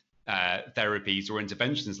do therapies or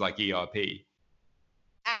interventions like ERP.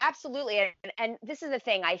 Absolutely. And this is the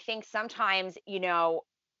thing. I think sometimes,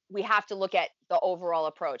 we have to look at the overall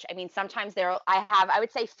approach. I mean, sometimes I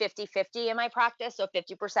would say 50-50 in my practice. So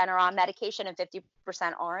 50% are on medication and 50%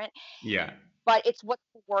 aren't, Yeah. but it's what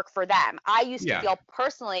work for them. I used to Yeah. feel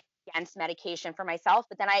personally against medication for myself,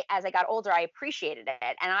 but then as I got older, I appreciated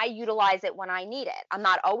it and I utilize it when I need it. I'm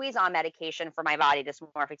not always on medication for my body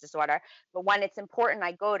dysmorphic disorder, but when it's important,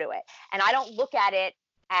 I go to it. And I don't look at it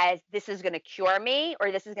as this is going to cure me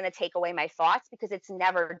or this is going to take away my thoughts, because it's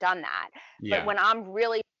never done that. But Yeah. when I'm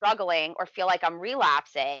really struggling or feel like I'm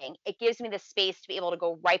relapsing, it gives me the space to be able to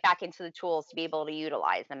go right back into the tools to be able to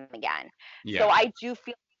utilize them again. So Yeah. I do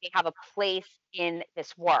feel they have a place in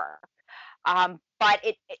this work. But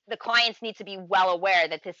the clients need to be well aware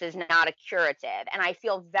that this is not a curative. And I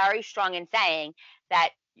feel very strong in saying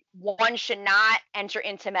that one should not enter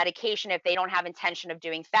into medication if they don't have intention of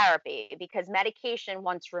doing therapy, because medication,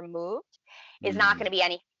 once removed, is not going to Mm. be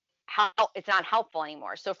any help. It's not helpful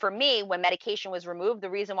anymore. So for me, when medication was removed, the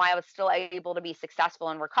reason why I was still able to be successful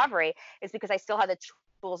in recovery is because I still had the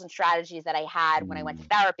tools and strategies that I had when I went to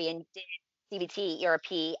Mm. therapy and did CBT,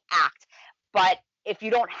 ERP, ACT. But if you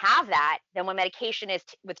don't have that, then when medication is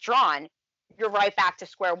withdrawn, you're right back to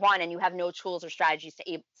square one, and you have no tools or strategies to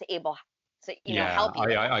able to Yeah, help you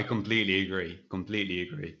with I completely agree. Completely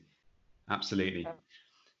agree. Absolutely.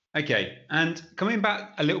 Okay, and coming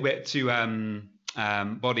back a little bit to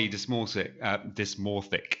body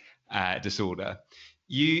dysmorphic disorder,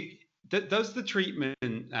 you does the treatment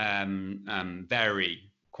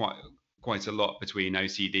vary quite a lot between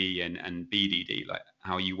OCD and BDD, like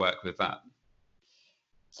how you work with that?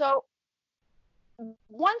 So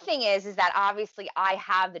one thing is that obviously I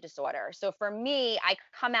have the disorder. So for me, I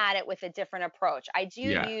come at it with a different approach. I do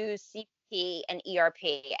Yeah, use CPT and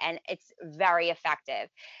ERP, and it's very effective,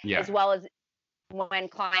 yeah. as well as when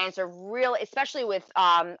clients are real, especially with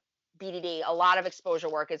BDD, a lot of exposure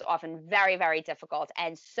work is often very, very difficult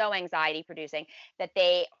and so anxiety producing that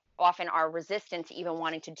they often are resistant to even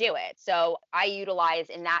wanting to do it. So I utilize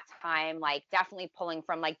in that time, like definitely pulling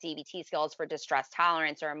from like DBT skills for distress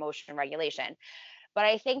tolerance or emotion regulation. But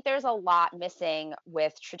I think there's a lot missing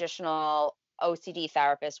with traditional OCD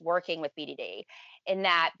therapists working with BDD, in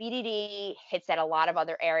that BDD hits at a lot of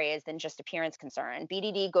other areas than just appearance concern.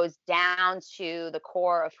 BDD goes down to the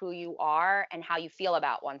core of who you are and how you feel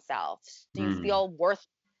about oneself. So you Mm. feel worth,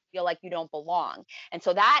 feel like you don't belong. And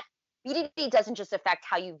so that BDD doesn't just affect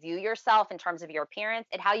how you view yourself in terms of your appearance,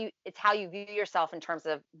 it's how you view yourself in terms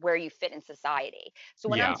of where you fit in society. So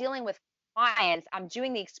when I'm Yeah. dealing with clients, I'm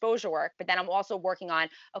doing the exposure work, but then I'm also working on,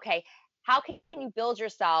 okay, how can you build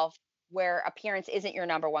yourself where appearance isn't your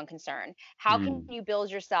number one concern? How can Mm. you build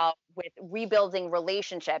yourself with rebuilding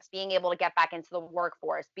relationships, being able to get back into the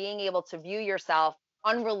workforce, being able to view yourself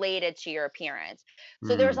unrelated to your appearance?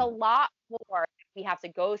 So there's a Mm. lot more we have to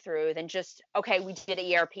go through than just, okay, we did a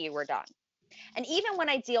ERP, we're done. And even when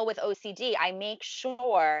I deal with OCD, I make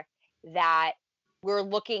sure that we're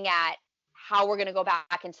looking at how we're going to go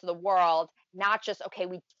back into the world, not just, okay,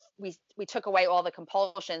 we took away all the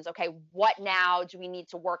compulsions. Okay, what now do we need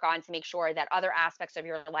to work on to make sure that other aspects of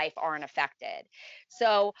your life aren't affected?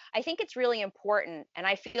 So I think it's really important. And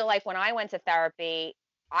I feel like when I went to therapy,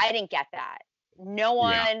 I didn't get that. No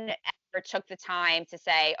Yeah. one ever took the time to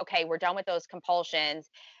say, okay, we're done with those compulsions.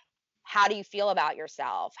 How do you feel about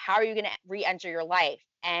yourself? How are you going to re-enter your life?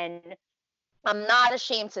 And I'm not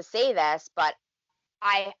ashamed to say this, but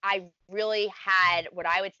I really had what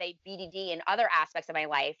I would say BDD in other aspects of my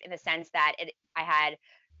life, in the sense that I had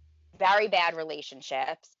very bad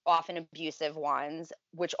relationships, often abusive ones,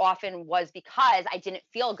 which often was because I didn't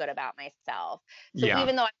feel good about myself. So Yeah.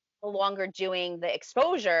 even though I'm no longer doing the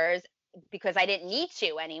exposures because I didn't need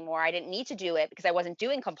to anymore, I didn't need to do it because I wasn't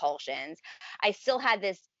doing compulsions, I still had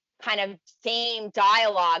this kind of same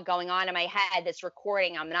dialogue going on in my head, this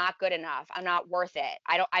recording: I'm not good enough, I'm not worth it,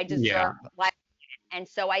 I Yeah. deserve less. And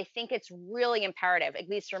so I think it's really imperative, at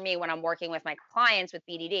least for me when I'm working with my clients with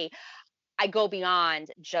BDD, I go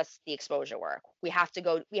beyond just the exposure work. We have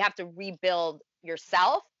to rebuild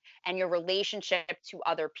yourself and your relationship to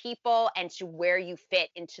other people and to where you fit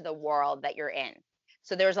into the world that you're in.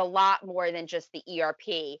 So there's a lot more than just the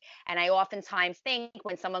ERP. And I oftentimes think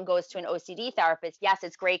when someone goes to an OCD therapist, yes,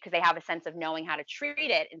 it's great because they have a sense of knowing how to treat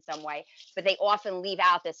it in some way, but they often leave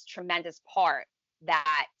out this tremendous part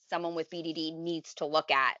that someone with BDD needs to look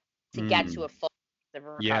at to get to Mm. a full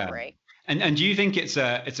Yeah. recovery. And do you think it's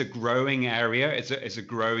a growing area? It's a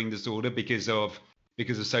growing disorder because of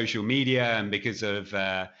social media and because of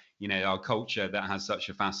our culture that has such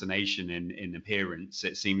a fascination in appearance.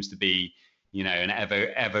 It seems to be an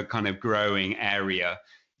ever kind of growing area.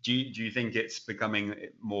 Do you think it's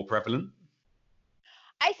becoming more prevalent?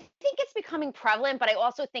 I think it's becoming prevalent, but I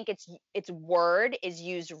also think its word is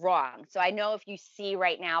used wrong. So I know if you see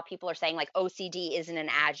right now, people are saying like OCD isn't an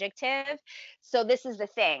adjective. So this is the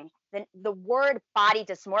thing: the word body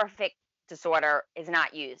dysmorphic disorder is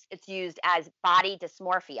not used. It's used as body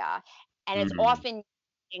dysmorphia, and it's Mm. often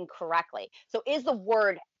incorrectly. So is the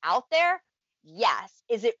word out there? Yes.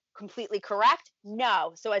 Is it completely correct?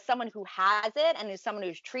 No. So as someone who has it and as someone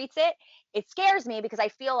who treats it, it scares me because I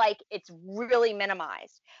feel like it's really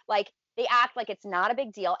minimized. Like they act like it's not a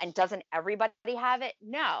big deal, and doesn't everybody have it?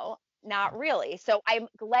 No, not really. So I'm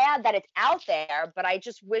glad that it's out there, but I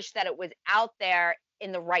just wish that it was out there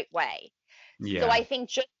in the right way. So Yeah. I think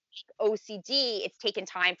just like OCD, it's taken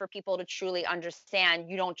time for people to truly understand.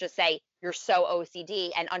 You don't just say you're so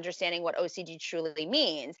OCD, and understanding what OCD truly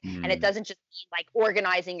means. And it Mm. doesn't just mean like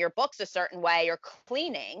organizing your books a certain way or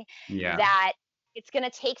cleaning, Yeah. that it's going to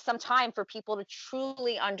take some time for people to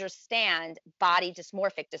truly understand body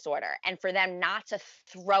dysmorphic disorder, and for them not to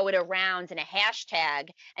throw it around in a hashtag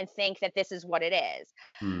and think that this is what it is.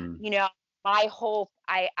 Mm. You know, my hope,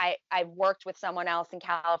 I worked with someone else in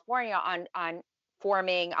California on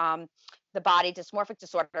forming the Body Dysmorphic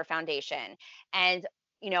Disorder Foundation. And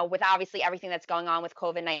with obviously everything that's going on with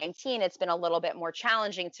COVID-19, it's been a little bit more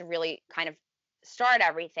challenging to really kind of start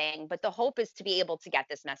everything. But the hope is to be able to get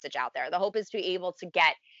this message out there. The hope is to be able to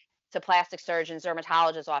get to plastic surgeons,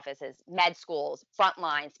 dermatologist offices, med schools, front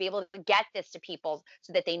lines, to be able to get this to people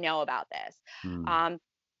so that they know about this. Mm. Um,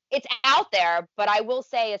 it's out there, but I will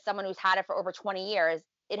say, as someone who's had it for over 20 years,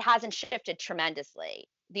 it hasn't shifted tremendously.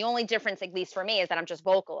 The only difference, at least for me, is that I'm just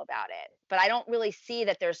vocal about it. But I don't really see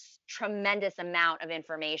that there's tremendous amount of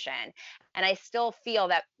information. And I still feel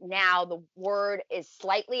that now the word is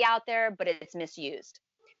slightly out there, but it's misused.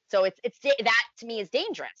 So that to me is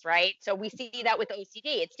dangerous, right? So we see that with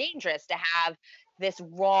OCD. It's dangerous to have this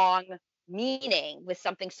wrong meaning with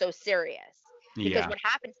something so serious, because Yeah. what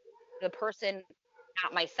happens, the person,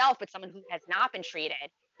 not myself, but someone who has not been treated,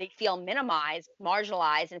 they feel minimized,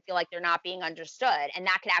 marginalized, and feel like they're not being understood. And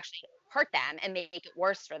that could actually hurt them and make it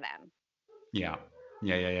worse for them. Yeah.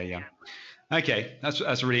 Yeah. Yeah. Yeah. Yeah. Okay,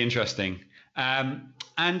 that's really interesting. And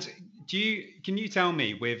can you tell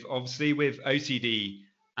me, with obviously with OCD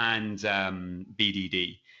and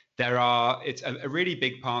BDD, it's a really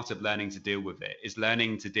big part of learning to deal with it is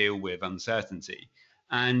learning to deal with uncertainty.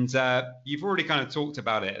 And you've already kind of talked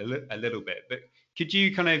about it a little bit, but could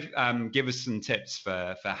you kind of give us some tips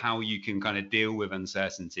for how you can kind of deal with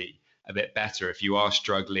uncertainty a bit better if you are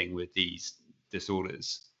struggling with these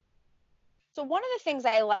disorders? So one of the things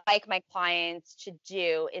I like my clients to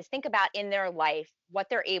do is think about in their life what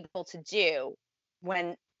they're able to do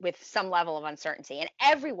when with some level of uncertainty. And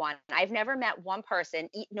everyone, I've never met one person,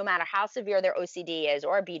 no matter how severe their OCD is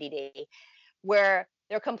or BDD, where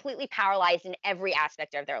they're completely paralyzed in every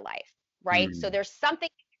aspect of their life, right? So Mm. there's something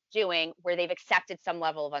they're doing where they've accepted some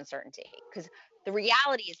level of uncertainty. Because the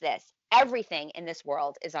reality is this: everything in this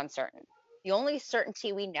world is uncertain. The only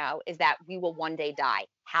certainty we know is that we will one day die.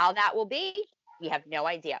 How that will be, we have no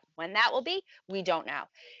idea. When that will be, we don't know.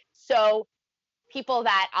 So people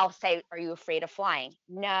that I'll say, "Are you afraid of flying?"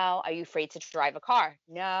 No. Are you afraid to drive a car?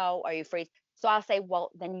 No. Are you afraid? So I'll say,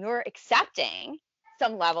 "Well, then you're accepting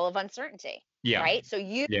some level of uncertainty, Yeah. right?" So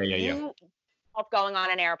Yeah. Yeah. Yeah. you going on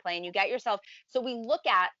an airplane, you get yourself. So we look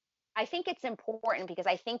at. I think it's important because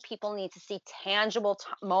I think people need to see tangible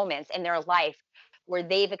moments in their life where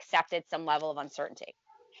they've accepted some level of uncertainty.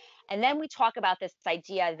 And then we talk about this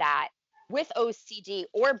idea that with OCD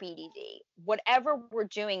or BDD, whatever we're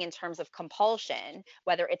doing in terms of compulsion,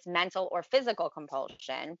 whether it's mental or physical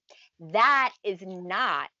compulsion, that is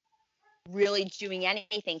not really doing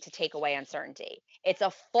anything to take away uncertainty. It's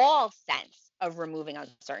a false sense of removing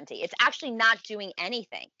uncertainty. It's actually not doing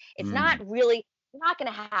anything. It's not Mm. really, you're not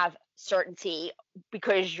going to have certainty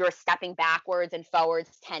because you're stepping backwards and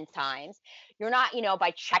forwards 10 times. You're not,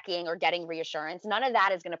 by checking or getting reassurance, none of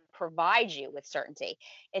that is going to provide you with certainty.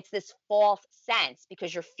 It's this false sense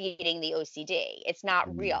because you're feeding the OCD. It's not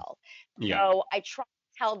Mm. real. Yeah. So I try to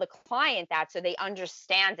tell the client that so they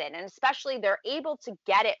understand it. And especially they're able to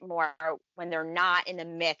get it more when they're not in the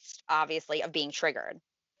midst, obviously, of being triggered.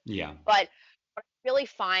 Yeah. But what I really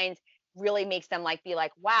find really makes them like be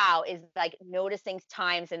like, wow, is like noticing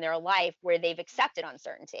times in their life where they've accepted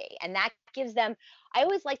uncertainty. And that gives them, I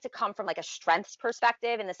always like to come from like a strengths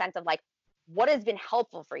perspective in the sense of like, what has been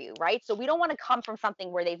helpful for you, right? So we don't want to come from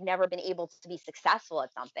something where they've never been able to be successful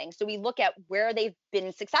at something. So we look at where they've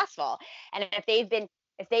been successful. And if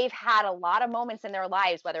they've had a lot of moments in their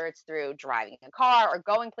lives, whether it's through driving a car or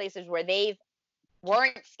going places where they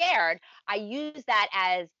weren't scared, I use that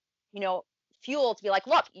as, you know, fuel to be like,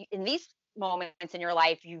 look, in these moments in your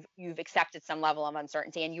life, you've accepted some level of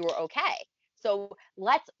uncertainty and you were okay. So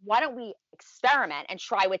why don't we experiment and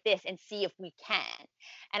try with this and see if we can?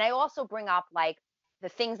 And I also bring up like the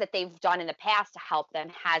things that they've done in the past to help them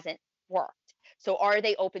hasn't worked. So are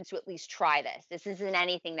they open to at least try this? This isn't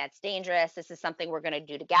anything that's dangerous. This is something we're going to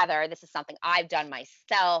do together. This is something I've done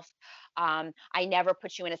myself. I never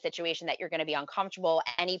put you in a situation that you're going to be uncomfortable.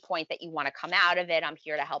 At any point that you want to come out of it, I'm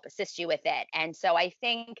here to help assist you with it. And so I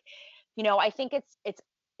think,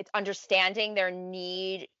 it's understanding their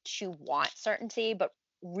need to want certainty, but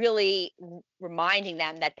really reminding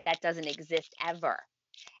them that that doesn't exist ever,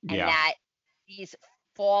 and Yeah. that these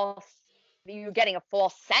false you're getting a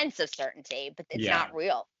false sense of certainty, but it's Yeah. not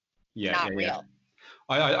real. It's Yeah. Yeah. not Yeah. real.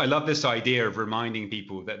 I love this idea of reminding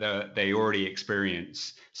people that they already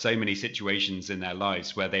experience so many situations in their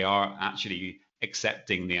lives where they are actually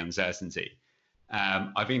accepting the uncertainty.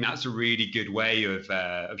 I think that's a really good way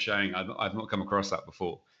of showing. I've not come across that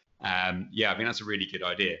before. Yeah, I think that's a really good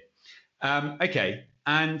idea. Okay,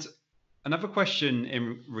 and another question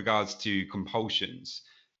in regards to compulsions.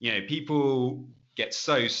 People get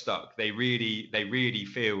so stuck. They really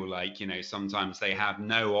feel like sometimes they have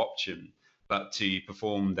no option but to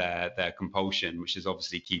perform their compulsion, which is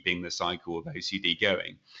obviously keeping the cycle of OCD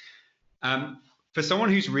going. For someone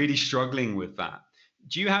who's really struggling with that,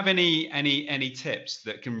 do you have any tips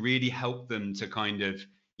that can really help them to kind of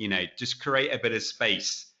just create a bit of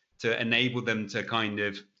space to enable them to kind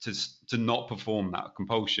of to not perform that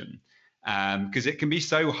compulsion? Because it can be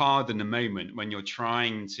so hard in the moment when you're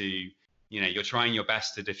trying to you're trying your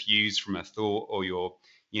best to diffuse from a thought, or you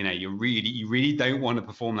really don't want to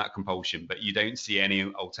perform that compulsion, but you don't see any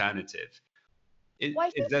alternative. is, Well,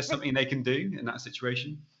 is there something they can do in that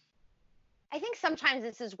situation? I think sometimes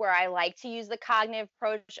this is where I like to use the cognitive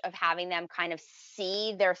approach of having them kind of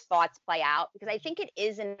see their thoughts play out, because I think it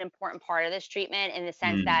is an important part of this treatment in the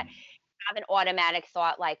sense that Mm, I have an automatic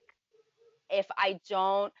thought like, if I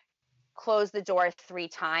don't close the door 3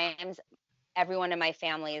 times, everyone in my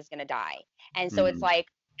family is going to die. And so it's mm, like,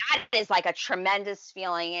 that is like a tremendous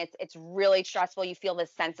feeling. It's really stressful. You feel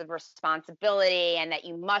this sense of responsibility and that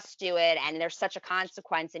you must do it, and there's such a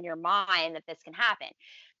consequence in your mind that this can happen.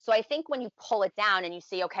 So I think when you pull it down and you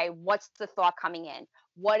see, okay, what's the thought coming in,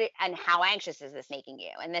 and how anxious is this making you,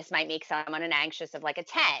 and this might make someone an anxious of like a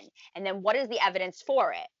 10, and then what is the evidence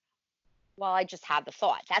for it? Well, I just had the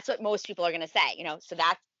thought. That's what most people are going to say, so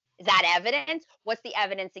is that evidence? What's the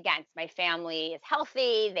evidence against? My family is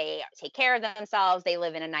healthy. They take care of themselves. They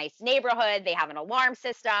live in a nice neighborhood. They have an alarm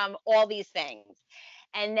system, all these things.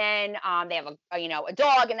 And then they have a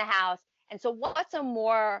dog in the house. And so what's a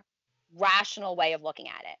more rational way of looking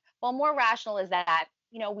at it? Well, more rational is that,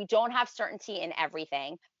 we don't have certainty in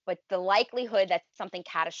everything, but the likelihood that something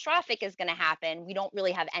catastrophic is going to happen, we don't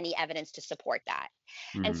really have any evidence to support that.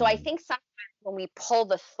 And so I mm. think sometimes when we pull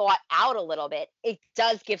the thought out a little bit, it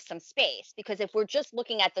does give some space, because if we're just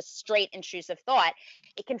looking at the straight intrusive thought,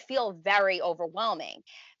 it can feel very overwhelming.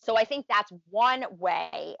 So I think that's one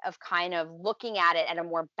way of kind of looking at it at a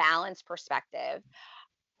more balanced perspective.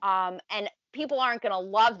 And people aren't going to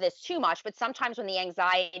love this too much, but sometimes when the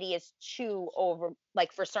anxiety is too over,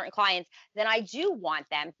 like for certain clients, then I do want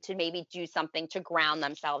them to maybe do something to ground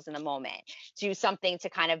themselves in the moment, do something to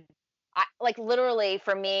kind of like literally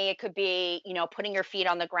for me, it could be, putting your feet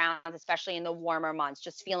on the ground, especially in the warmer months,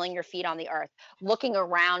 just feeling your feet on the earth, looking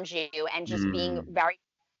around you and just being Mm. very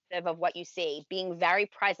of what you see, being very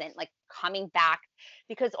present, like coming back.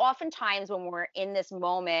 Because oftentimes when we're in this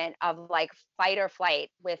moment of like fight or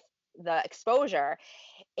flight with the exposure,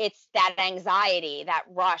 it's that anxiety, that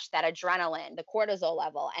rush, that adrenaline, the cortisol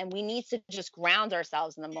level, and we need to just ground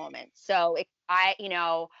ourselves in the moment. So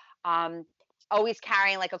um, always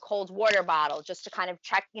carrying like a cold water bottle just to kind of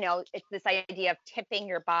check. It's this idea of tipping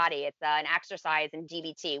your body. It's an exercise in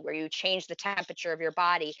DBT where you change the temperature of your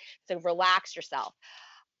body to relax yourself.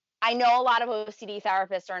 I know a lot of OCD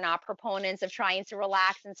therapists are not proponents of trying to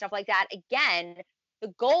relax and stuff like that. Again, the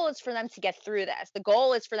goal is for them to get through this. The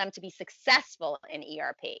goal is for them to be successful in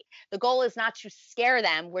ERP. The goal is not to scare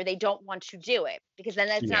them where they don't want to do it, because then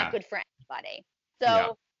that's not Yeah. good for anybody. Yeah.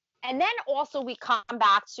 So, and then also we come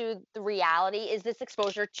back to the reality, is this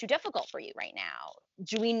exposure too difficult for you right now?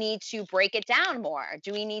 Do we need to break it down more?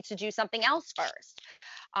 Do we need to do something else first?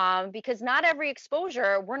 Because not every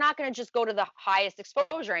exposure, we're not going to just go to the highest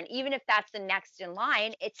exposure. And even if that's the next in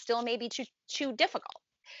line, it still may be too difficult.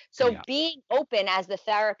 So Yeah. being open as the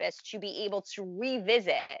therapist to be able to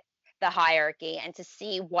revisit the hierarchy and to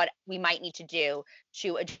see what we might need to do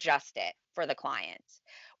to adjust it for the client.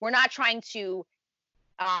 We're not trying to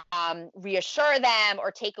reassure them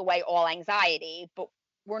or take away all anxiety, but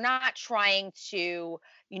we're not trying to,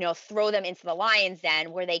 throw them into the lion's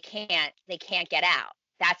den where they can't get out.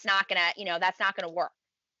 That's not gonna work.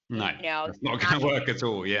 No, that's not going Not to work at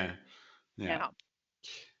all. Yeah. Yeah. no.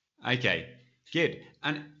 Okay, good.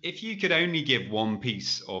 And if you could only give one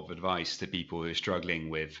piece of advice to people who are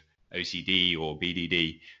struggling with OCD or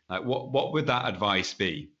BDD, like what would that advice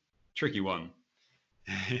be? Tricky one.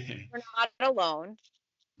 We're not alone.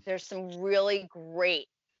 There's some really great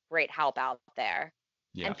help out there.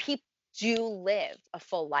 Yeah. And people do live a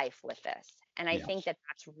full life with this. And I Yeah. think that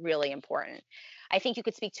that's really important. I think you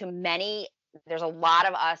could speak to many, there's a lot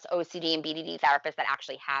of us OCD and BDD therapists that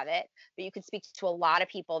actually have it, but you could speak to a lot of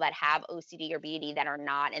people that have OCD or BDD that are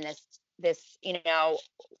not in this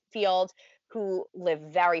field, who live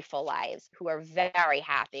very full lives, who are very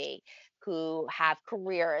happy, who have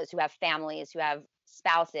careers, who have families, who have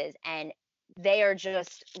spouses, and they are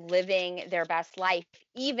just living their best life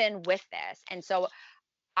even with this. And so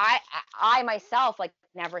I myself like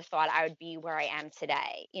never thought I would be where I am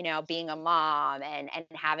today, being a mom and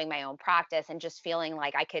having my own practice and just feeling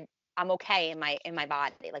like I'm okay in my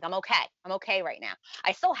body. Like I'm okay. I'm okay right now.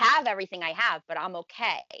 I still have everything I have, but I'm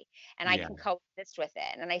okay and I Yeah. can coexist with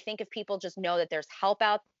it. And I think if people just know that there's help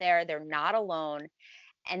out there, they're not alone,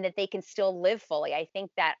 and that they can still live fully, I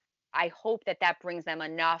hope that that brings them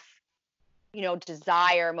enough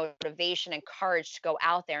desire, motivation, and courage to go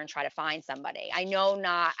out there and try to find somebody. I don't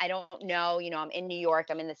know, I'm in New York,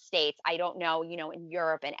 I'm in the States. I don't know, in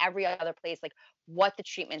Europe and every other place, like what the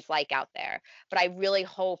treatment's like out there. But I really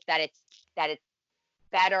hope that it's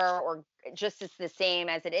better or just as the same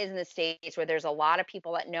as it is in the States, where there's a lot of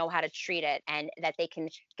people that know how to treat it and that they can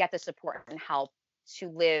get the support and help to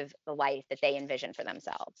live the life that they envision for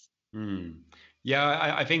themselves. Hmm.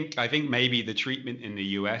 Yeah, I think maybe the treatment in the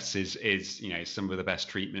US is some of the best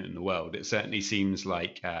treatment in the world. It certainly seems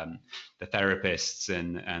like the therapists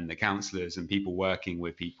and the counselors and people working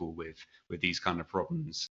with people with these kind of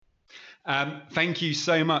problems. Thank you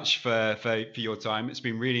so much for your time. It's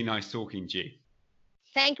been really nice talking to you.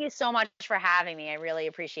 Thank you so much for having me. I really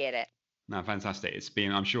appreciate it. No, fantastic.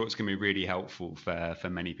 I'm sure it's going to be really helpful for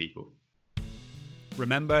many people.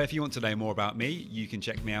 Remember, if you want to know more about me, you can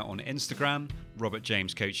check me out on Instagram, Robert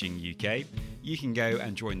James Coaching UK. You can go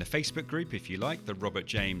and join the Facebook group if you like, the Robert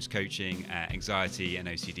James Coaching Anxiety and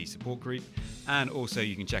OCD Support Group. And also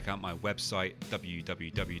you can check out my website,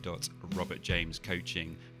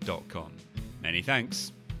 www.robertjamescoaching.com. Many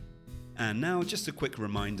thanks. And now just a quick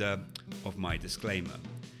reminder of my disclaimer.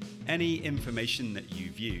 Any information that you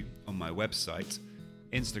view on my website,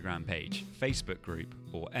 Instagram page, Facebook group,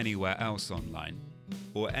 or anywhere else online,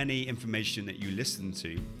 or any information that you listen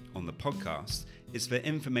to on the podcast is for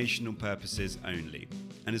informational purposes only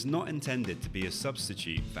and is not intended to be a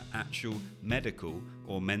substitute for actual medical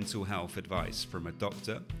or mental health advice from a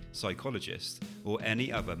doctor, psychologist, or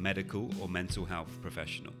any other medical or mental health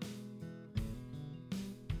professional.